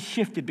radically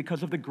shifted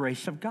because of the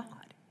grace of God.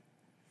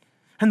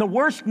 And the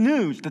worst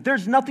news, that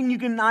there's nothing you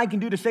and I can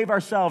do to save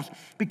ourselves,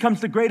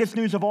 becomes the greatest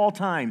news of all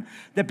time.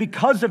 That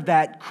because of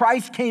that,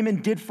 Christ came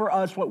and did for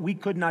us what we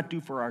could not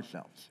do for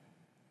ourselves.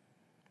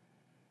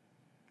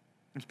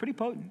 It's pretty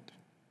potent.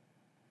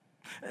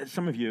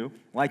 Some of you,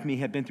 like me,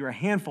 have been through a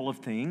handful of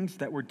things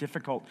that were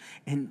difficult.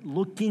 And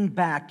looking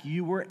back,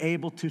 you were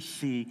able to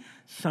see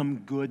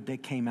some good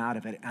that came out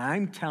of it.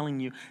 I'm telling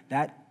you,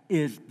 that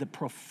is the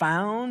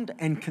profound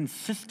and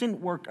consistent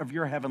work of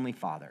your Heavenly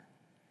Father.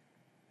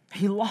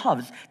 He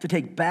loves to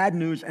take bad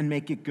news and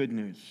make it good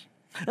news.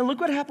 And look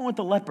what happened with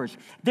the lepers.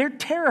 They're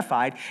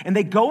terrified, and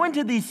they go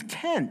into these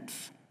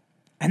tents,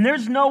 and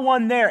there's no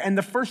one there. And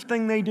the first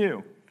thing they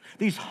do,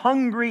 these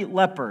hungry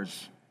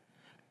lepers,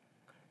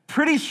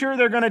 pretty sure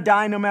they're going to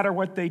die no matter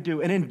what they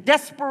do. And in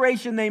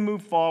desperation, they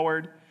move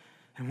forward.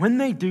 And when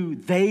they do,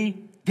 they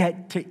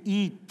get to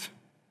eat.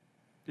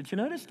 Did you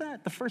notice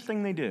that? The first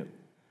thing they do.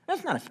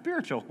 That's not a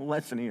spiritual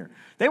lesson here.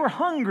 They were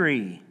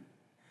hungry.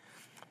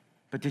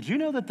 But did you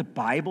know that the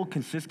Bible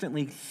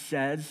consistently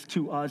says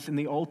to us in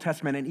the Old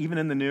Testament and even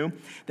in the New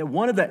that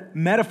one of the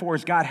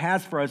metaphors God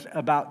has for us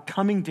about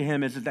coming to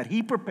him is that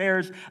he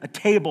prepares a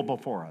table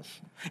before us.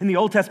 In the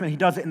Old Testament, he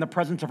does it in the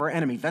presence of our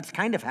enemies. That's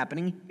kind of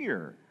happening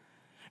here.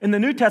 In the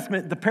New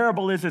Testament, the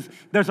parable is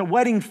there's a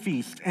wedding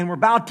feast and we're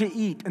about to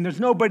eat and there's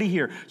nobody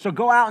here. So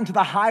go out into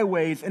the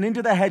highways and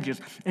into the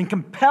hedges and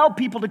compel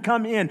people to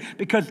come in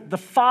because the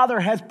Father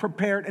has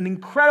prepared an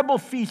incredible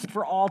feast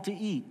for all to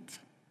eat.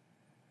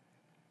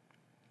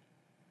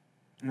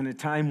 And at a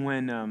time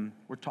when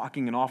we're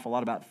talking an awful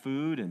lot about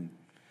food and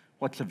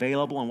what's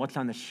available and what's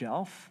on the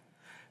shelf,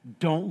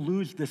 don't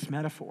lose this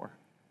metaphor.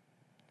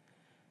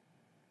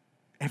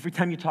 Every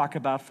time you talk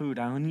about food,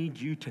 I need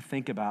you to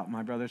think about,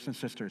 my brothers and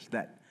sisters,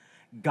 that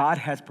God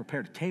has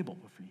prepared a table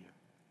for you.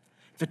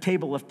 It's a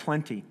table of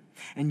plenty.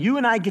 And you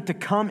and I get to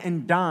come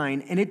and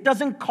dine, and it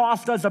doesn't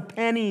cost us a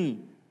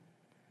penny.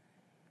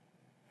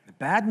 The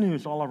bad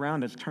news all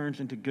around us turns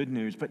into good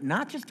news, but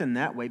not just in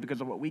that way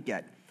because of what we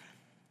get.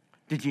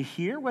 Did you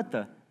hear what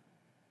the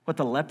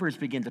lepers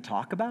begin to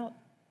talk about?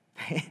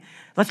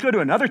 Let's go to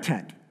another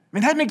tent. I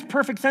mean, that makes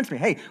perfect sense to me.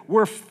 Hey,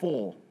 we're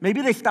full.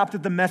 Maybe they stopped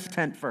at the mess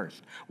tent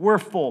first. We're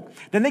full.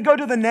 Then they go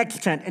to the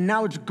next tent, and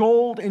now it's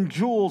gold and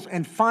jewels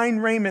and fine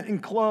raiment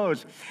and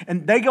clothes.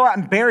 And they go out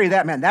and bury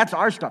that. Man, that's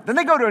our stuff. Then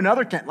they go to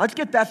another tent. Let's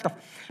get that stuff.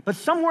 But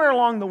somewhere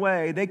along the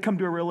way, they come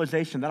to a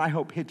realization that I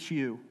hope hits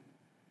you.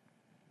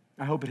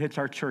 I hope it hits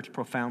our church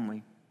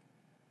profoundly.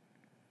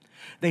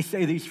 They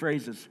say these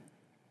phrases.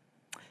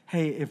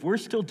 Hey, if we're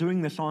still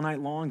doing this all night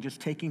long, just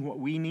taking what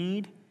we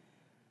need,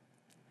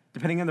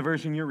 depending on the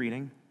version you're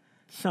reading,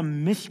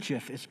 some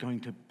mischief is going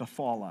to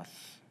befall us.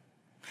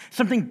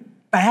 Something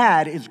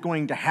bad is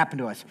going to happen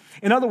to us.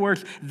 In other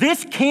words,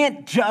 this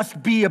can't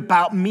just be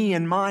about me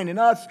and mine and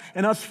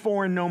us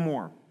four and no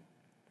more.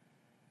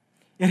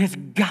 It has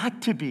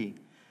got to be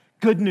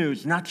good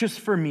news, not just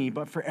for me,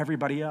 but for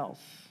everybody else.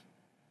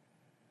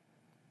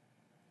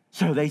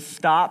 So they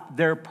stop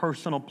their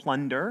personal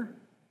plunder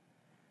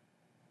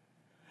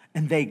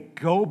and they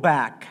go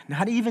back,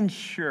 not even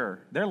sure.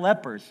 They're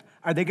lepers.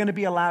 Are they going to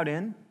be allowed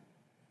in?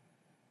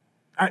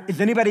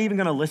 Is anybody even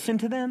going to listen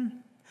to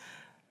them?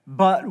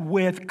 But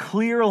with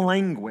clear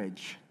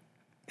language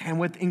and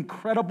with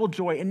incredible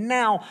joy, and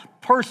now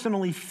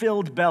personally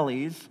filled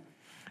bellies,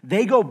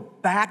 they go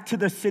back to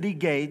the city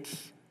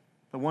gates,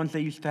 the ones they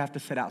used to have to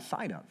sit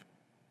outside of.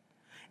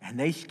 And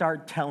they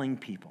start telling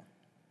people,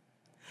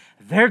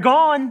 they're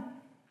gone.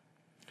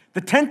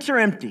 The tents are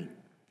empty.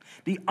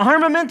 The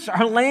armaments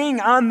are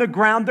laying on the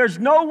ground. There's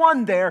no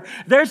one there.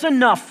 There's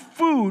enough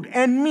food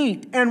and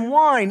meat and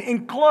wine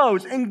and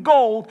clothes and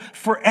gold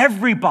for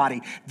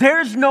everybody.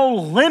 There's no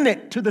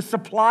limit to the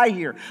supply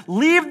here.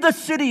 Leave the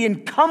city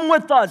and come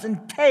with us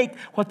and take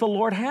what the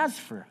Lord has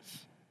for us.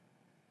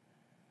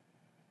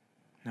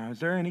 Now, is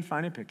there any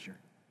finer picture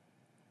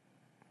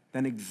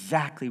than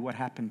exactly what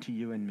happened to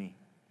you and me?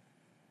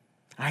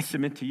 I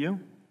submit to you,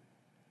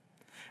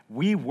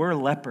 we were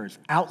lepers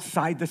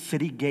outside the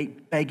city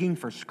gate begging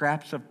for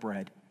scraps of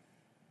bread.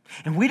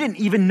 And we didn't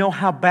even know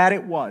how bad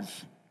it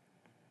was.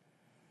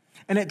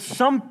 And at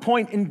some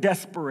point in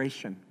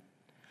desperation,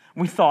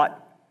 we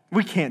thought,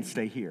 we can't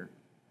stay here.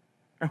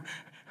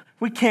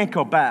 We can't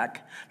go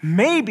back.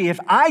 Maybe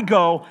if I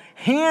go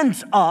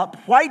hands up,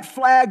 white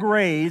flag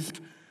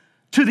raised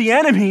to the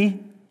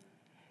enemy,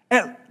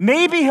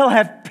 maybe he'll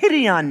have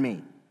pity on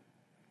me.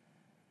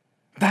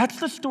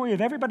 That's the story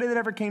of everybody that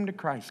ever came to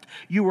Christ.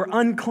 You were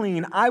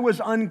unclean. I was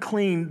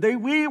unclean.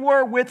 We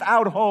were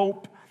without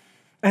hope.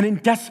 And in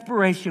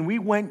desperation, we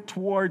went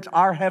towards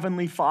our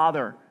Heavenly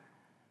Father.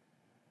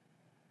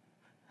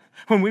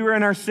 When we were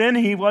in our sin,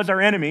 He was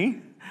our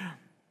enemy.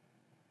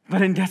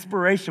 But in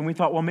desperation, we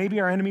thought, well, maybe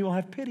our enemy will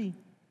have pity.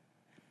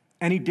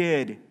 And He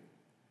did.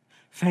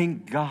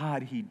 Thank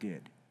God He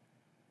did.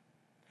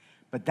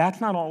 But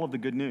that's not all of the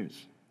good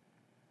news.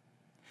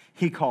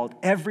 He called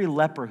every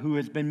leper who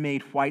has been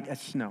made white as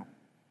snow.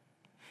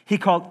 He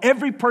called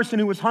every person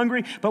who was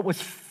hungry but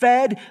was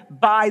fed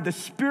by the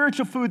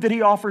spiritual food that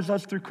He offers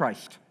us through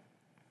Christ.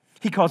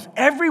 He calls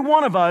every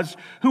one of us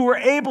who were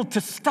able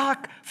to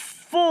stock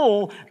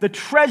full the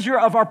treasure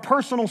of our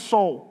personal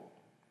soul,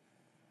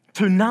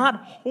 to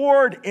not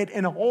hoard it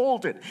and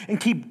hold it and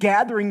keep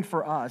gathering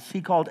for us.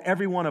 He called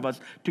every one of us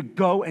to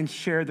go and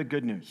share the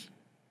good news.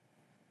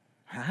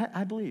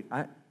 I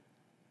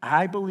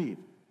believe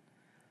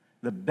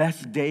the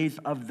best days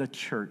of the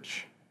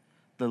church,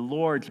 the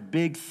Lord's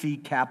big C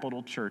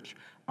capital church,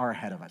 are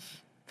ahead of us.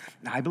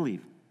 Now, I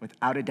believe,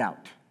 without a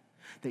doubt,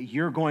 that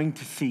you're going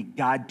to see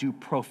God do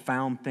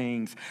profound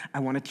things. I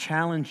want to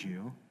challenge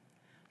you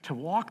to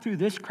walk through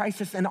this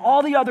crisis and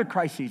all the other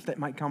crises that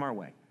might come our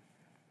way.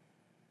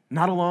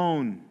 Not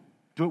alone.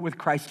 Do it with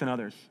Christ and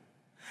others.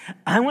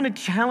 I want to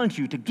challenge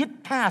you to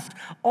get past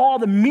all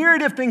the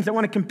myriad of things that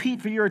want to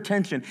compete for your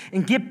attention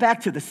and get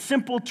back to the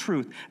simple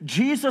truth.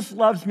 Jesus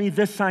loves me,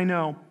 this I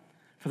know,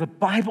 for the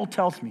Bible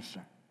tells me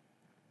so.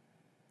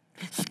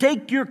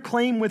 Stake your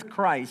claim with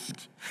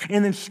Christ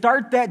and then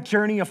start that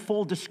journey of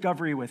full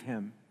discovery with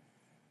Him.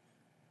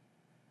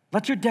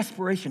 Let your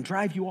desperation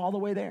drive you all the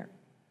way there.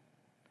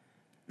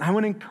 I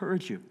want to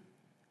encourage you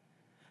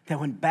that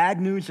when bad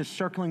news is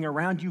circling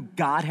around you,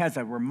 God has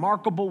a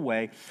remarkable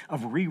way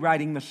of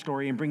rewriting the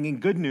story and bringing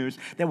good news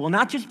that will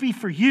not just be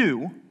for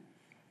you,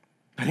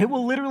 but it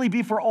will literally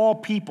be for all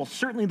people,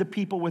 certainly the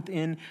people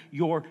within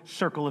your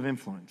circle of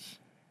influence.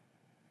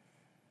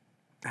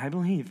 I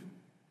believe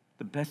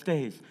the best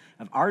days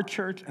of our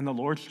church and the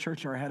Lord's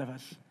church are ahead of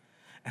us.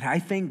 And I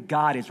think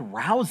God is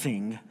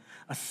rousing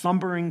a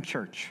slumbering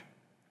church.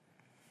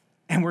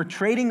 And we're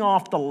trading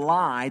off the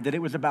lie that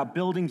it was about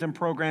buildings and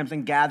programs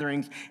and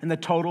gatherings and the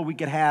total we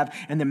could have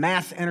and the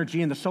mass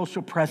energy and the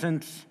social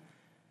presence.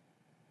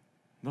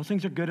 Those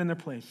things are good in their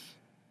place.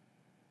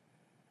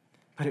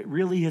 But it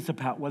really is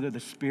about whether the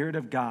Spirit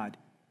of God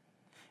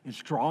is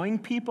drawing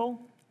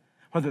people,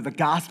 whether the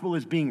gospel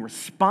is being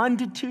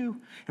responded to,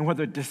 and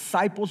whether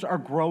disciples are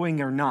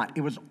growing or not.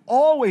 It was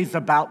always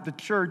about the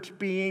church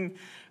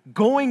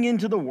going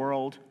into the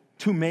world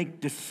to make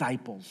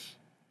disciples.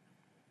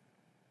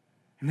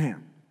 Now,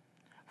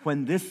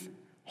 when this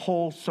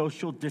whole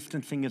social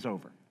distancing is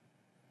over,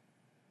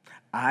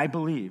 I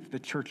believe the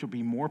church will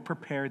be more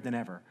prepared than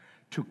ever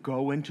to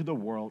go into the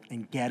world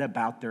and get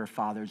about their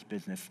Father's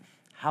business.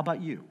 How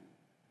about you?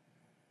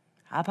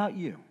 How about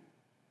you?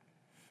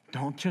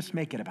 Don't just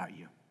make it about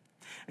you.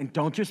 And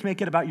don't just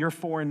make it about your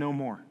four and no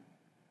more.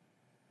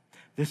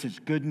 This is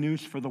good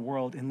news for the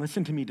world. And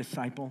listen to me,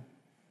 disciple.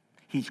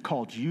 He's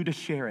called you to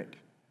share it.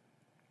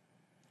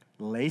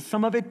 Lay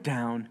some of it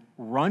down,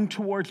 run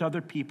towards other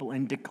people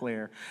and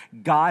declare,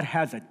 God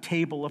has a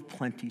table of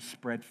plenty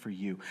spread for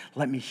you.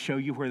 Let me show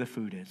you where the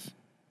food is.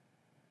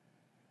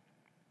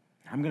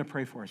 I'm going to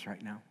pray for us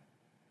right now.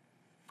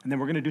 And then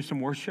we're going to do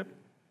some worship.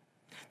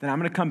 Then I'm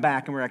going to come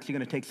back and we're actually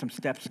going to take some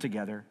steps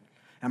together.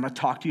 I'm going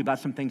to talk to you about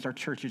some things our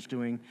church is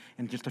doing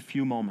in just a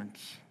few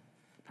moments.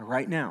 But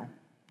right now,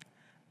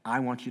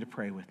 I want you to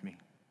pray with me.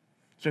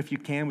 So if you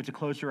can, would you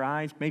close your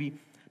eyes? Maybe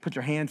put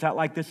your hands out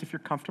like this if you're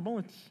comfortable.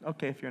 It's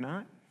okay if you're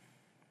not.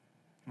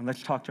 And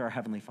let's talk to our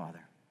Heavenly Father.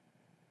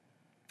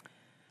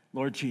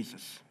 Lord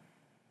Jesus,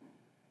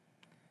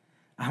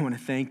 I want to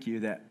thank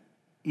you that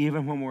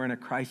even when we're in a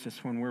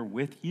crisis, when we're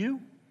with you,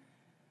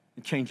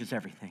 it changes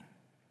everything.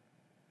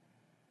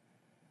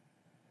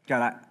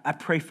 God, I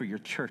pray for your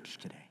church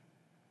today.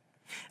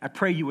 I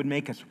pray you would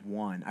make us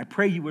one. I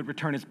pray you would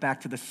return us back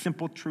to the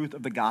simple truth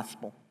of the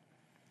gospel.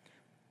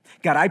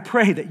 God, I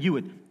pray that you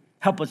would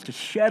help us to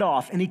shed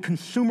off any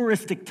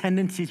consumeristic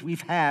tendencies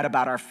we've had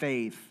about our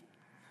faith.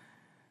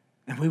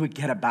 And we would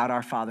get about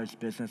our Father's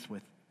business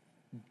with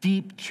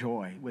deep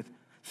joy, with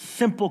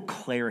simple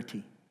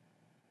clarity.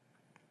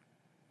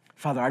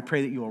 Father, I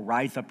pray that you will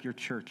rise up your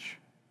church,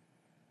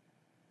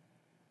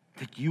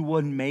 that you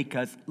would make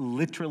us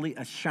literally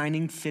a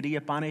shining city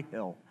upon a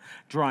hill,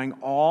 drawing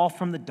all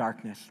from the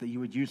darkness, that you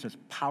would use us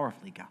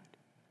powerfully, God.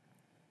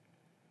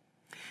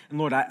 And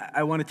Lord,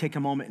 I want to take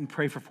a moment and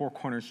pray for Four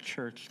Corners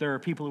Church. There are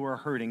people who are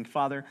hurting.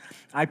 Father,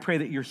 I pray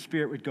that your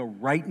Spirit would go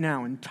right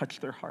now and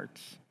touch their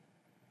hearts,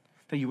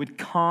 that you would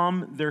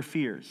calm their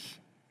fears,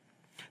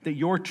 that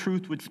your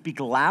truth would speak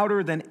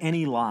louder than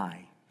any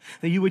lie,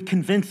 that you would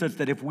convince us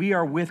that if we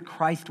are with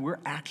Christ, we're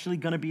actually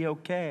going to be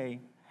okay.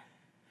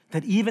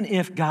 That even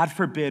if, God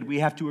forbid, we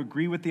have to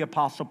agree with the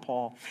Apostle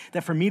Paul,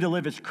 that for me to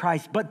live is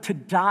Christ, but to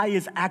die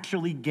is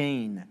actually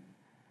gain.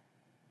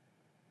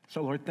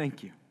 So Lord,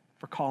 thank you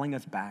for calling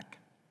us back.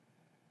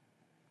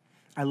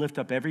 I lift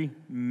up every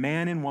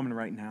man and woman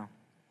right now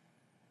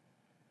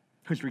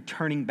who's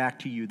returning back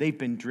to you. They've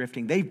been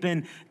drifting. They've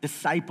been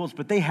disciples,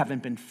 but they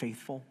haven't been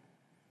faithful.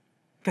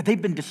 God,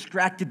 they've been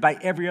distracted by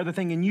every other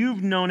thing, and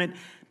you've known it.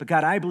 But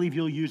God, I believe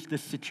you'll use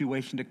this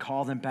situation to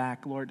call them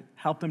back. Lord,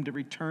 help them to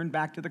return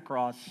back to the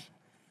cross.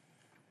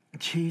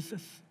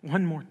 Jesus,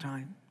 one more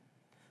time,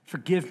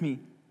 forgive me.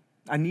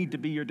 I need to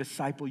be your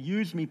disciple.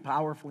 Use me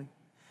powerfully.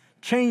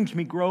 Change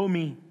me, grow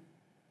me.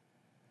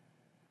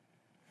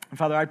 And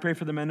Father, I pray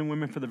for the men and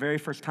women for the very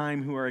first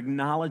time who are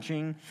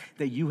acknowledging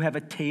that you have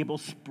a table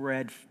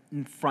spread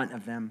in front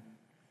of them.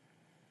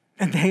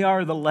 And they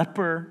are the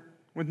leper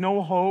with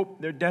no hope.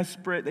 They're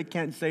desperate. They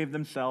can't save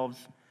themselves.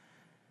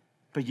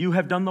 But you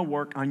have done the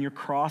work on your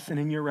cross and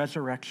in your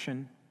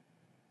resurrection.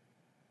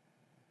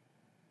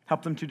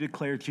 Help them to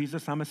declare,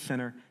 Jesus, I'm a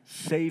sinner.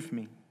 Save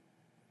me.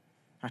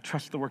 I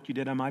trust the work you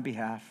did on my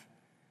behalf.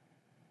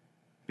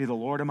 Be the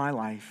Lord of my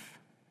life.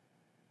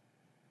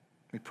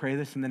 We pray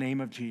this in the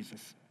name of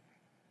Jesus.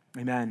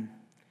 Amen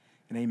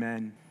and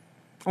amen.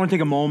 I want to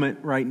take a moment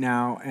right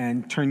now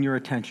and turn your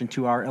attention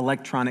to our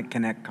electronic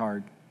Connect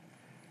card.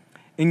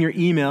 In your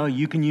email,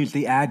 you can use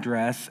the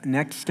address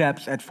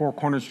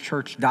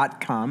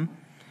nextsteps@fourcornerschurch.com.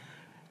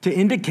 to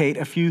indicate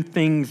a few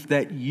things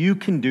that you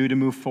can do to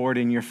move forward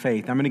in your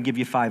faith. I'm going to give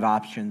you 5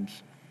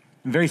 options.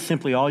 And very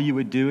simply, all you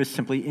would do is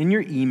simply in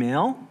your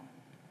email,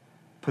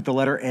 put the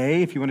letter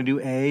A if you want to do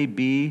A,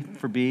 B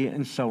for B,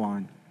 and so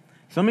on.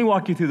 So let me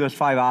walk you through those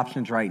 5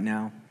 options right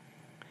now.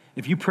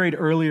 If you prayed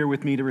earlier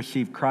with me to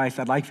receive Christ,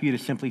 I'd like for you to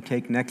simply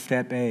take next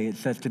step A. It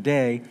says,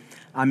 today,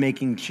 I'm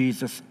making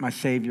Jesus my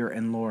Savior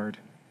and Lord.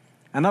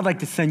 And I'd like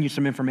to send you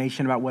some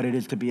information about what it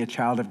is to be a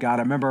child of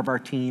God. A member of our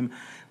team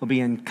will be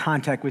in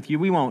contact with you.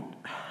 We won't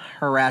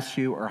harass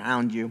you or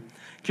hound you.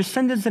 Just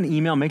send us an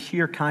email. Make sure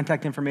your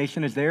contact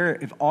information is there.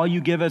 If all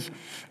you give us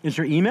is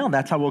your email,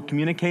 that's how we'll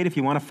communicate. If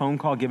you want a phone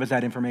call, give us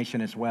that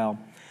information as well.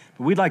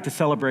 But we'd like to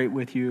celebrate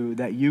with you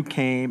that you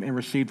came and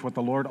received what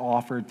the Lord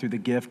offered through the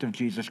gift of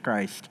Jesus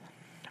Christ.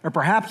 Or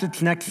perhaps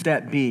it's next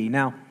step B.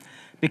 Now,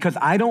 because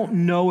I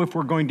don't know if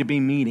we're going to be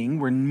meeting,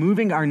 we're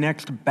moving our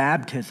next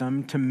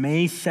baptism to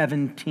May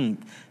 17th.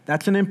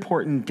 That's an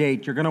important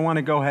date. You're going to want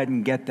to go ahead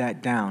and get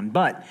that down.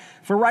 But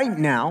for right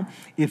now,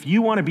 if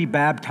you want to be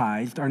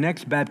baptized, our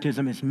next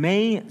baptism is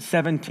May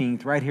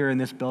 17th right here in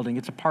this building.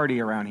 It's a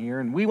party around here,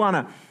 and we want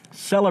to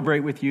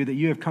celebrate with you that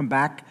you have come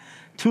back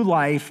to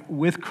life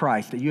with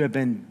Christ, that you have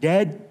been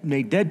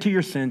made dead to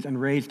your sins and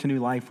raised to new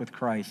life with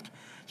Christ.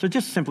 So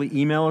just simply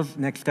email us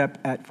next steps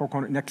at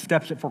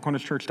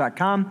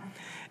fourcornerschurch.com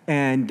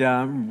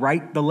and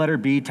write the letter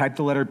B, type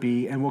the letter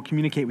B, and we'll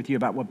communicate with you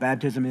about what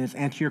baptism is,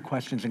 answer your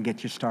questions, and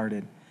get you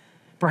started.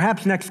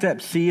 Perhaps next step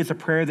C is a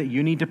prayer that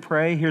you need to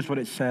pray. Here's what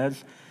it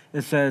says.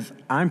 It says,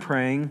 I'm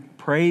pray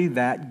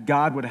that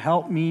God would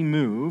help me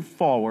move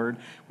forward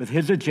with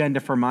his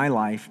agenda for my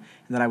life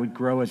and that I would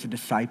grow as a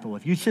disciple.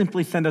 If you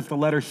simply send us the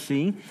letter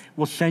C,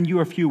 we'll send you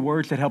a few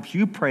words that helps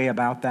you pray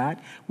about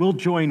that. We'll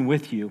join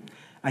with you.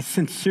 I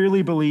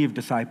sincerely believe,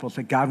 disciples,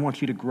 that God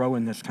wants you to grow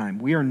in this time.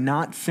 We are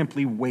not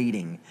simply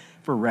waiting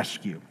for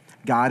rescue.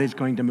 God is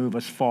going to move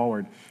us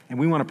forward, and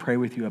we want to pray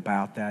with you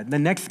about that. The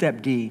next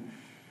step, D,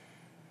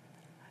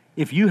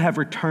 if you have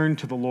returned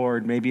to the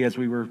Lord, maybe as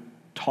we were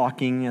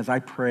talking, as I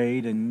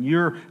prayed, and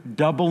you're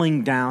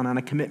doubling down on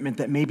a commitment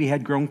that maybe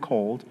had grown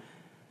cold,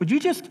 would you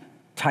just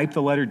type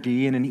the letter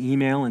D in an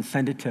email and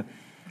send it to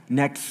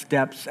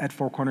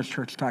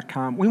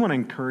nextsteps@fourcornerschurch.com? We want to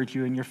encourage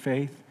you in your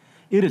faith.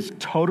 It is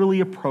totally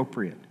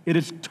appropriate. It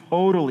is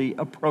totally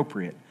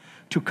appropriate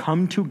to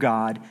come to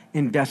God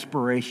in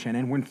desperation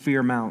and when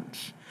fear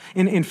mounts.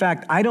 In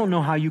fact, I don't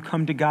know how you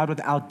come to God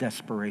without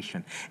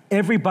desperation.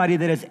 Everybody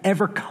that has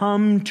ever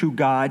come to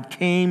God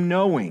came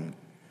knowing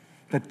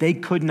that they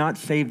could not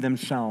save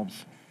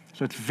themselves.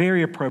 So it's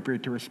very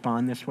appropriate to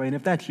respond this way. And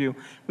if that's you,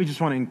 we just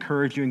want to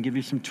encourage you and give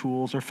you some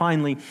tools. Or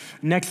finally,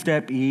 next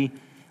step E,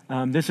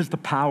 this is the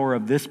power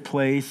of this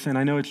place, and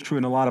I know it's true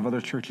in a lot of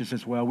other churches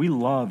as well. We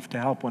love to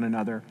help one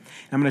another. And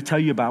I'm going to tell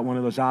you about one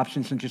of those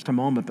options in just a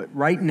moment, but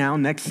right now,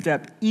 next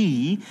step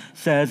E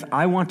says,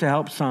 I want to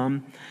help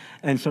some,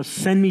 and so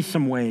send me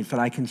some ways that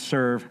I can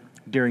serve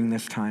during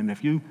this time.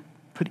 If you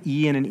put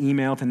E in an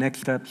email to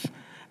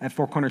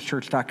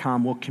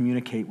nextsteps@fourcornerschurch.com, we'll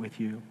communicate with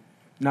you.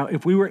 Now,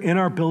 if we were in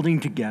our building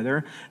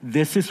together,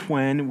 this is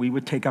when we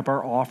would take up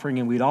our offering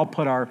and we'd all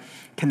put our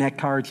connect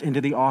cards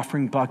into the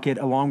offering bucket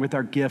along with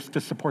our gifts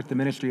to support the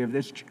ministry of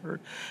this church.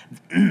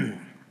 I'm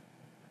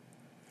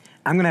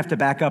going to have to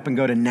back up and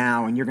go to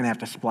now, and you're going to have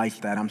to splice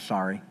that. I'm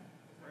sorry.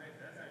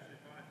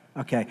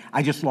 Okay,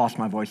 I just lost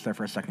my voice there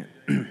for a second.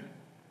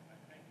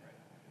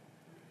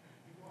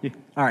 Yeah.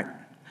 All right,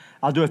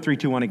 I'll do a 3,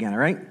 2, 1 again, all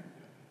right?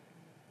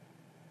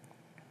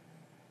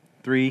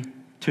 3,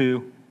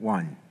 2,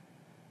 1.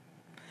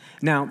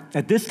 Now,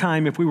 at this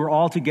time, if we were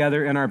all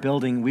together in our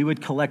building, we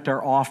would collect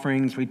our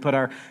offerings. We'd put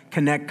our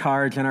connect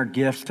cards and our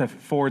gifts to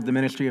forward the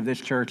ministry of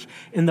this church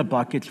in the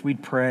buckets.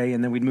 We'd pray,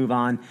 and then we'd move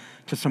on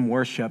to some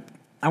worship.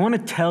 I want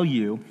to tell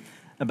you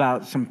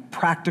about some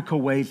practical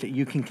ways that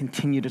you can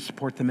continue to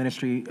support the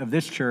ministry of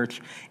this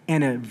church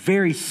and a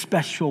very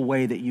special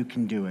way that you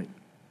can do it.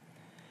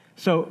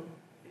 So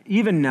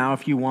even now,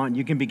 if you want,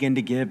 you can begin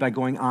to give by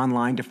going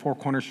online to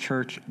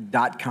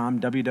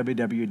fourcornerschurch.com,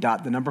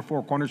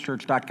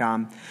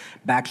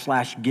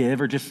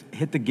 www.fourcornerschurch.com/give, or just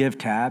hit the give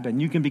tab, and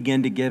you can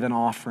begin to give an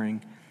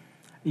offering.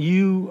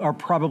 You are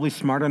probably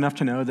smart enough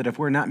to know that if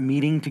we're not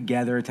meeting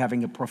together, it's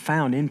having a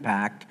profound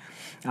impact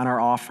on our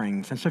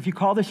offerings. And so if you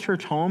call this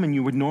church home and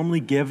you would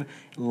normally give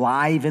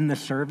live in the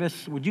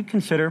service, would you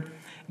consider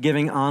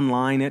giving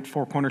online at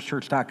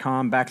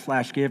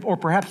fourcornerschurch.com/give, or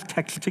perhaps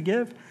text to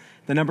give?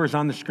 The number is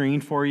on the screen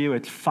for you.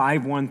 It's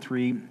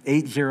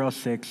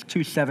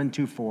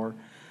 513-806-2724.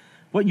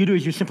 What you do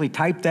is you simply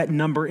type that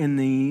number in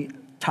the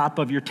top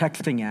of your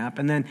texting app,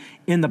 and then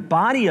in the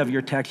body of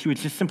your text, you would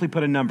just simply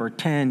put a number,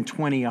 10,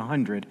 20,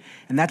 100,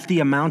 and that's the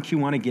amount you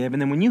want to give.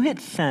 And then when you hit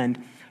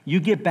send, you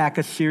get back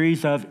a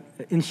series of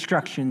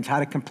instructions how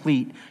to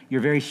complete your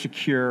very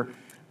secure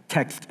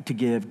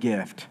text-to-give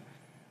gift.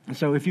 And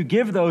so if you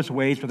give those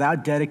ways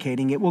without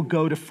dedicating, it will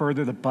go to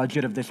further the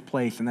budget of this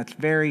place, and that's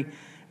very,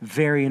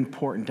 very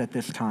important at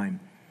this time.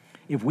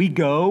 If we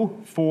go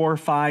 4,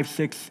 5,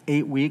 6,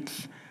 8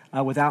 weeks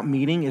without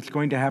meeting, it's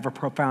going to have a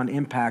profound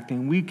impact,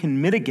 and we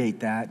can mitigate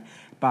that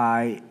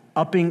by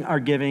upping our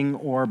giving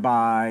or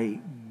by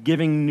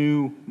giving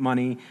new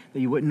money that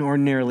you wouldn't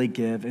ordinarily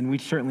give, and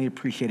we'd certainly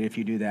appreciate it if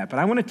you do that. But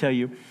I want to tell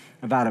you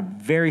about a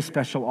very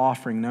special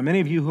offering. Now, many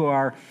of you who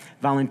are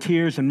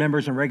volunteers and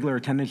members and regular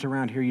attendants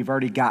around here, you've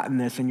already gotten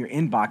this in your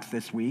inbox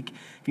this week.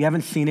 If you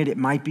haven't seen it, it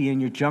might be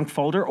in your junk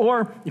folder,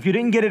 or if you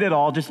didn't get it at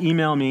all, just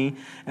email me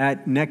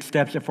at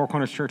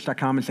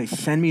nextsteps@fourcornerschurch.com and say,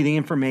 send me the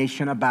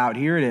information about,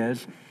 here it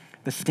is,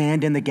 the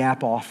Stand in the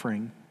Gap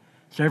offering.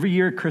 So every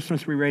year at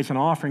Christmas, we raise an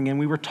offering, and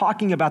we were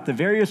talking about the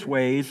various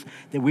ways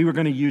that we were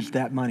going to use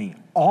that money.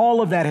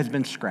 All of that has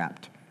been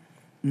scrapped.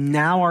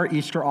 Now our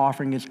Easter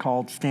offering is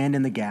called Stand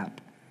in the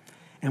Gap,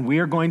 and we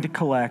are going to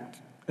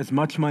collect as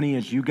much money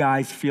as you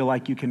guys feel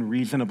like you can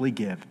reasonably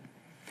give.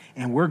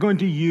 And we're going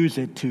to use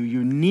it to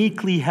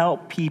uniquely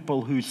help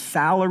people whose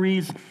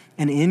salaries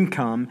and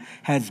income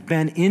has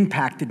been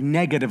impacted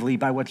negatively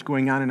by what's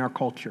going on in our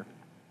culture.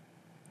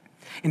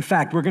 In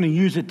fact, we're going to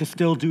use it to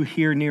still do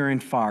here, near,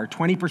 and far.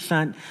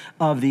 20%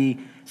 of the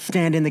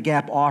Stand in the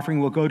Gap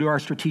offering will go to our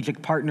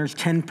strategic partners.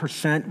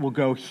 10% will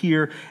go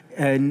here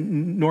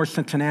in North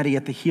Cincinnati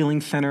at the Healing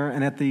Center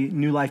and at the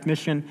New Life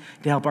Mission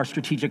to help our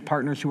strategic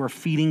partners who are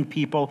feeding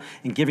people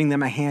and giving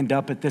them a hand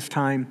up at this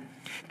time.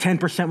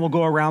 10% will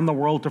go around the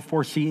world to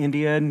 4C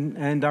India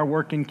and our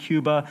work in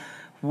Cuba,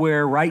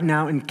 where right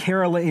now in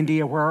Kerala,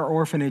 India, where our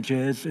orphanage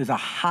is a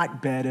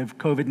hotbed of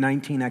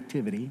COVID-19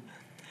 activity.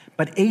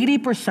 But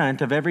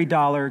 80% of every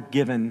dollar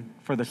given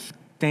for the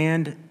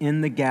Stand in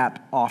the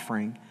Gap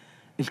offering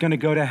is going to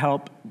go to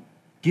help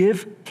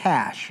give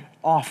cash,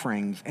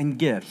 offerings, and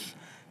gifts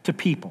to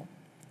people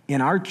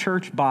in our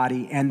church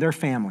body and their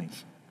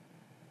families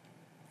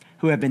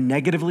who have been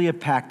negatively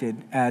impacted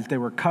as there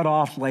were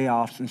cutoffs,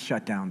 layoffs, and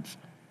shutdowns.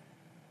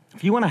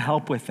 If you want to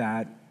help with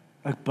that,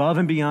 above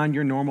and beyond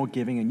your normal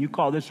giving, and you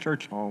call this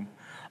church home,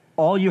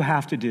 all you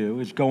have to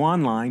do is go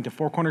online to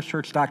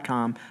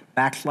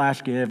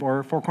fourcornerschurch.com/give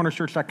or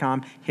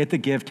fourcornerschurch.com, hit the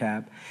Give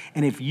tab.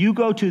 And if you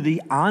go to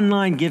the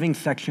online giving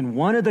section,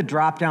 one of the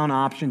drop-down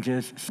options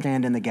is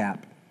Stand in the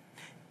Gap.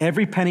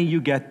 Every penny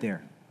you get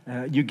there,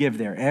 you give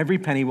there, every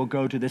penny will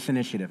go to this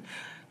initiative.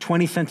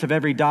 20 cents of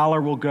every dollar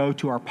will go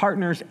to our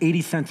partners.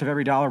 80 cents of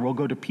every dollar will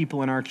go to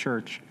people in our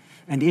church.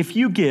 And if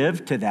you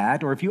give to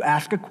that, or if you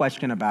ask a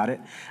question about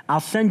it, I'll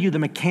send you the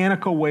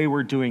mechanical way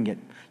we're doing it.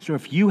 So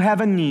if you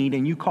have a need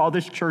and you call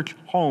this church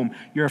home,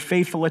 you're a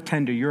faithful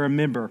attender, you're a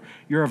member,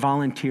 you're a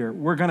volunteer,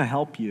 we're going to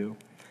help you.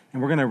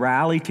 And we're going to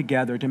rally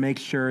together to make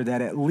sure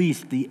that at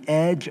least the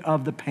edge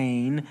of the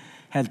pain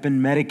has been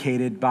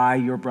medicated by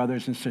your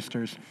brothers and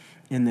sisters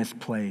in this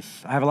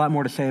place. I have a lot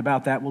more to say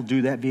about that. We'll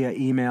do that via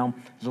email.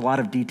 There's a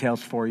lot of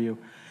details for you.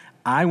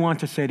 I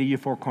want to say to you,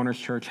 Four Corners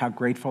Church, how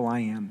grateful I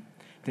am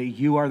that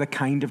you are the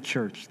kind of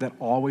church that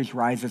always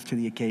rises to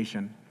the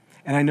occasion.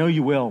 And I know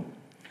you will.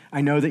 I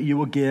know that you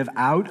will give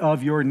out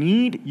of your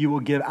need, you will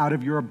give out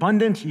of your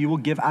abundance, you will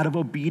give out of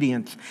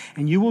obedience,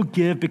 and you will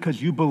give because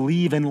you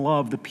believe and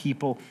love the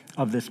people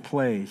of this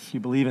place. You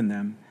believe in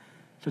them.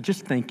 So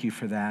just thank you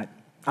for that.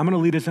 I'm going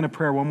to lead us in a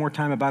prayer one more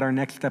time about our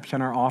next steps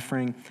on our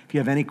offering. If you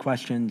have any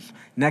questions,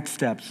 next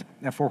steps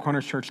at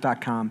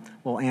fourcornerschurch.com.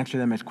 We'll answer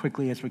them as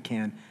quickly as we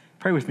can.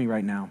 Pray with me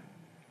right now.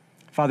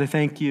 Father,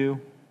 thank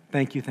you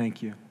that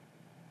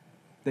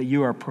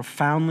you are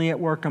profoundly at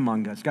work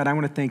among us. God, I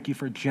want to thank you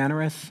for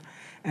generous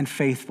and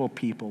faithful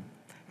people.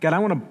 God, I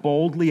want to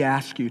boldly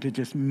ask you to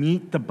just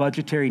meet the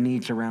budgetary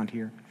needs around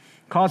here.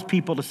 Cause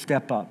people to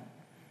step up.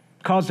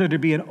 Cause there to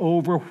be an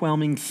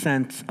overwhelming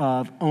sense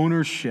of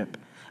ownership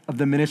of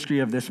the ministry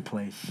of this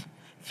place,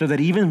 so that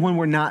even when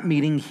we're not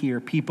meeting here,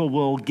 people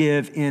will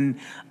give in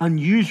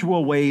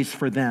unusual ways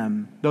for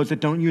them. Those that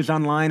don't use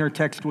online or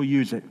text will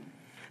use it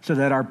so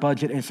that our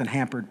budget isn't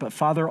hampered. But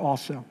Father,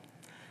 also,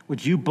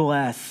 would you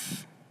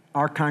bless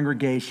our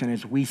congregation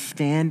as we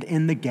stand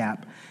in the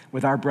gap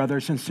with our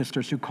brothers and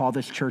sisters who call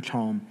this church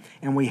home,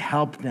 and we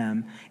help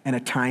them in a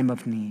time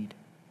of need.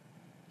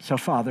 So,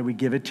 Father, we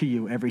give it to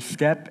you, every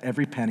step,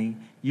 every penny.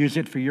 Use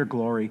it for your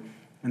glory.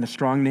 In the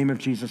strong name of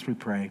Jesus we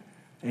pray.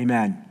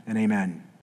 Amen and amen.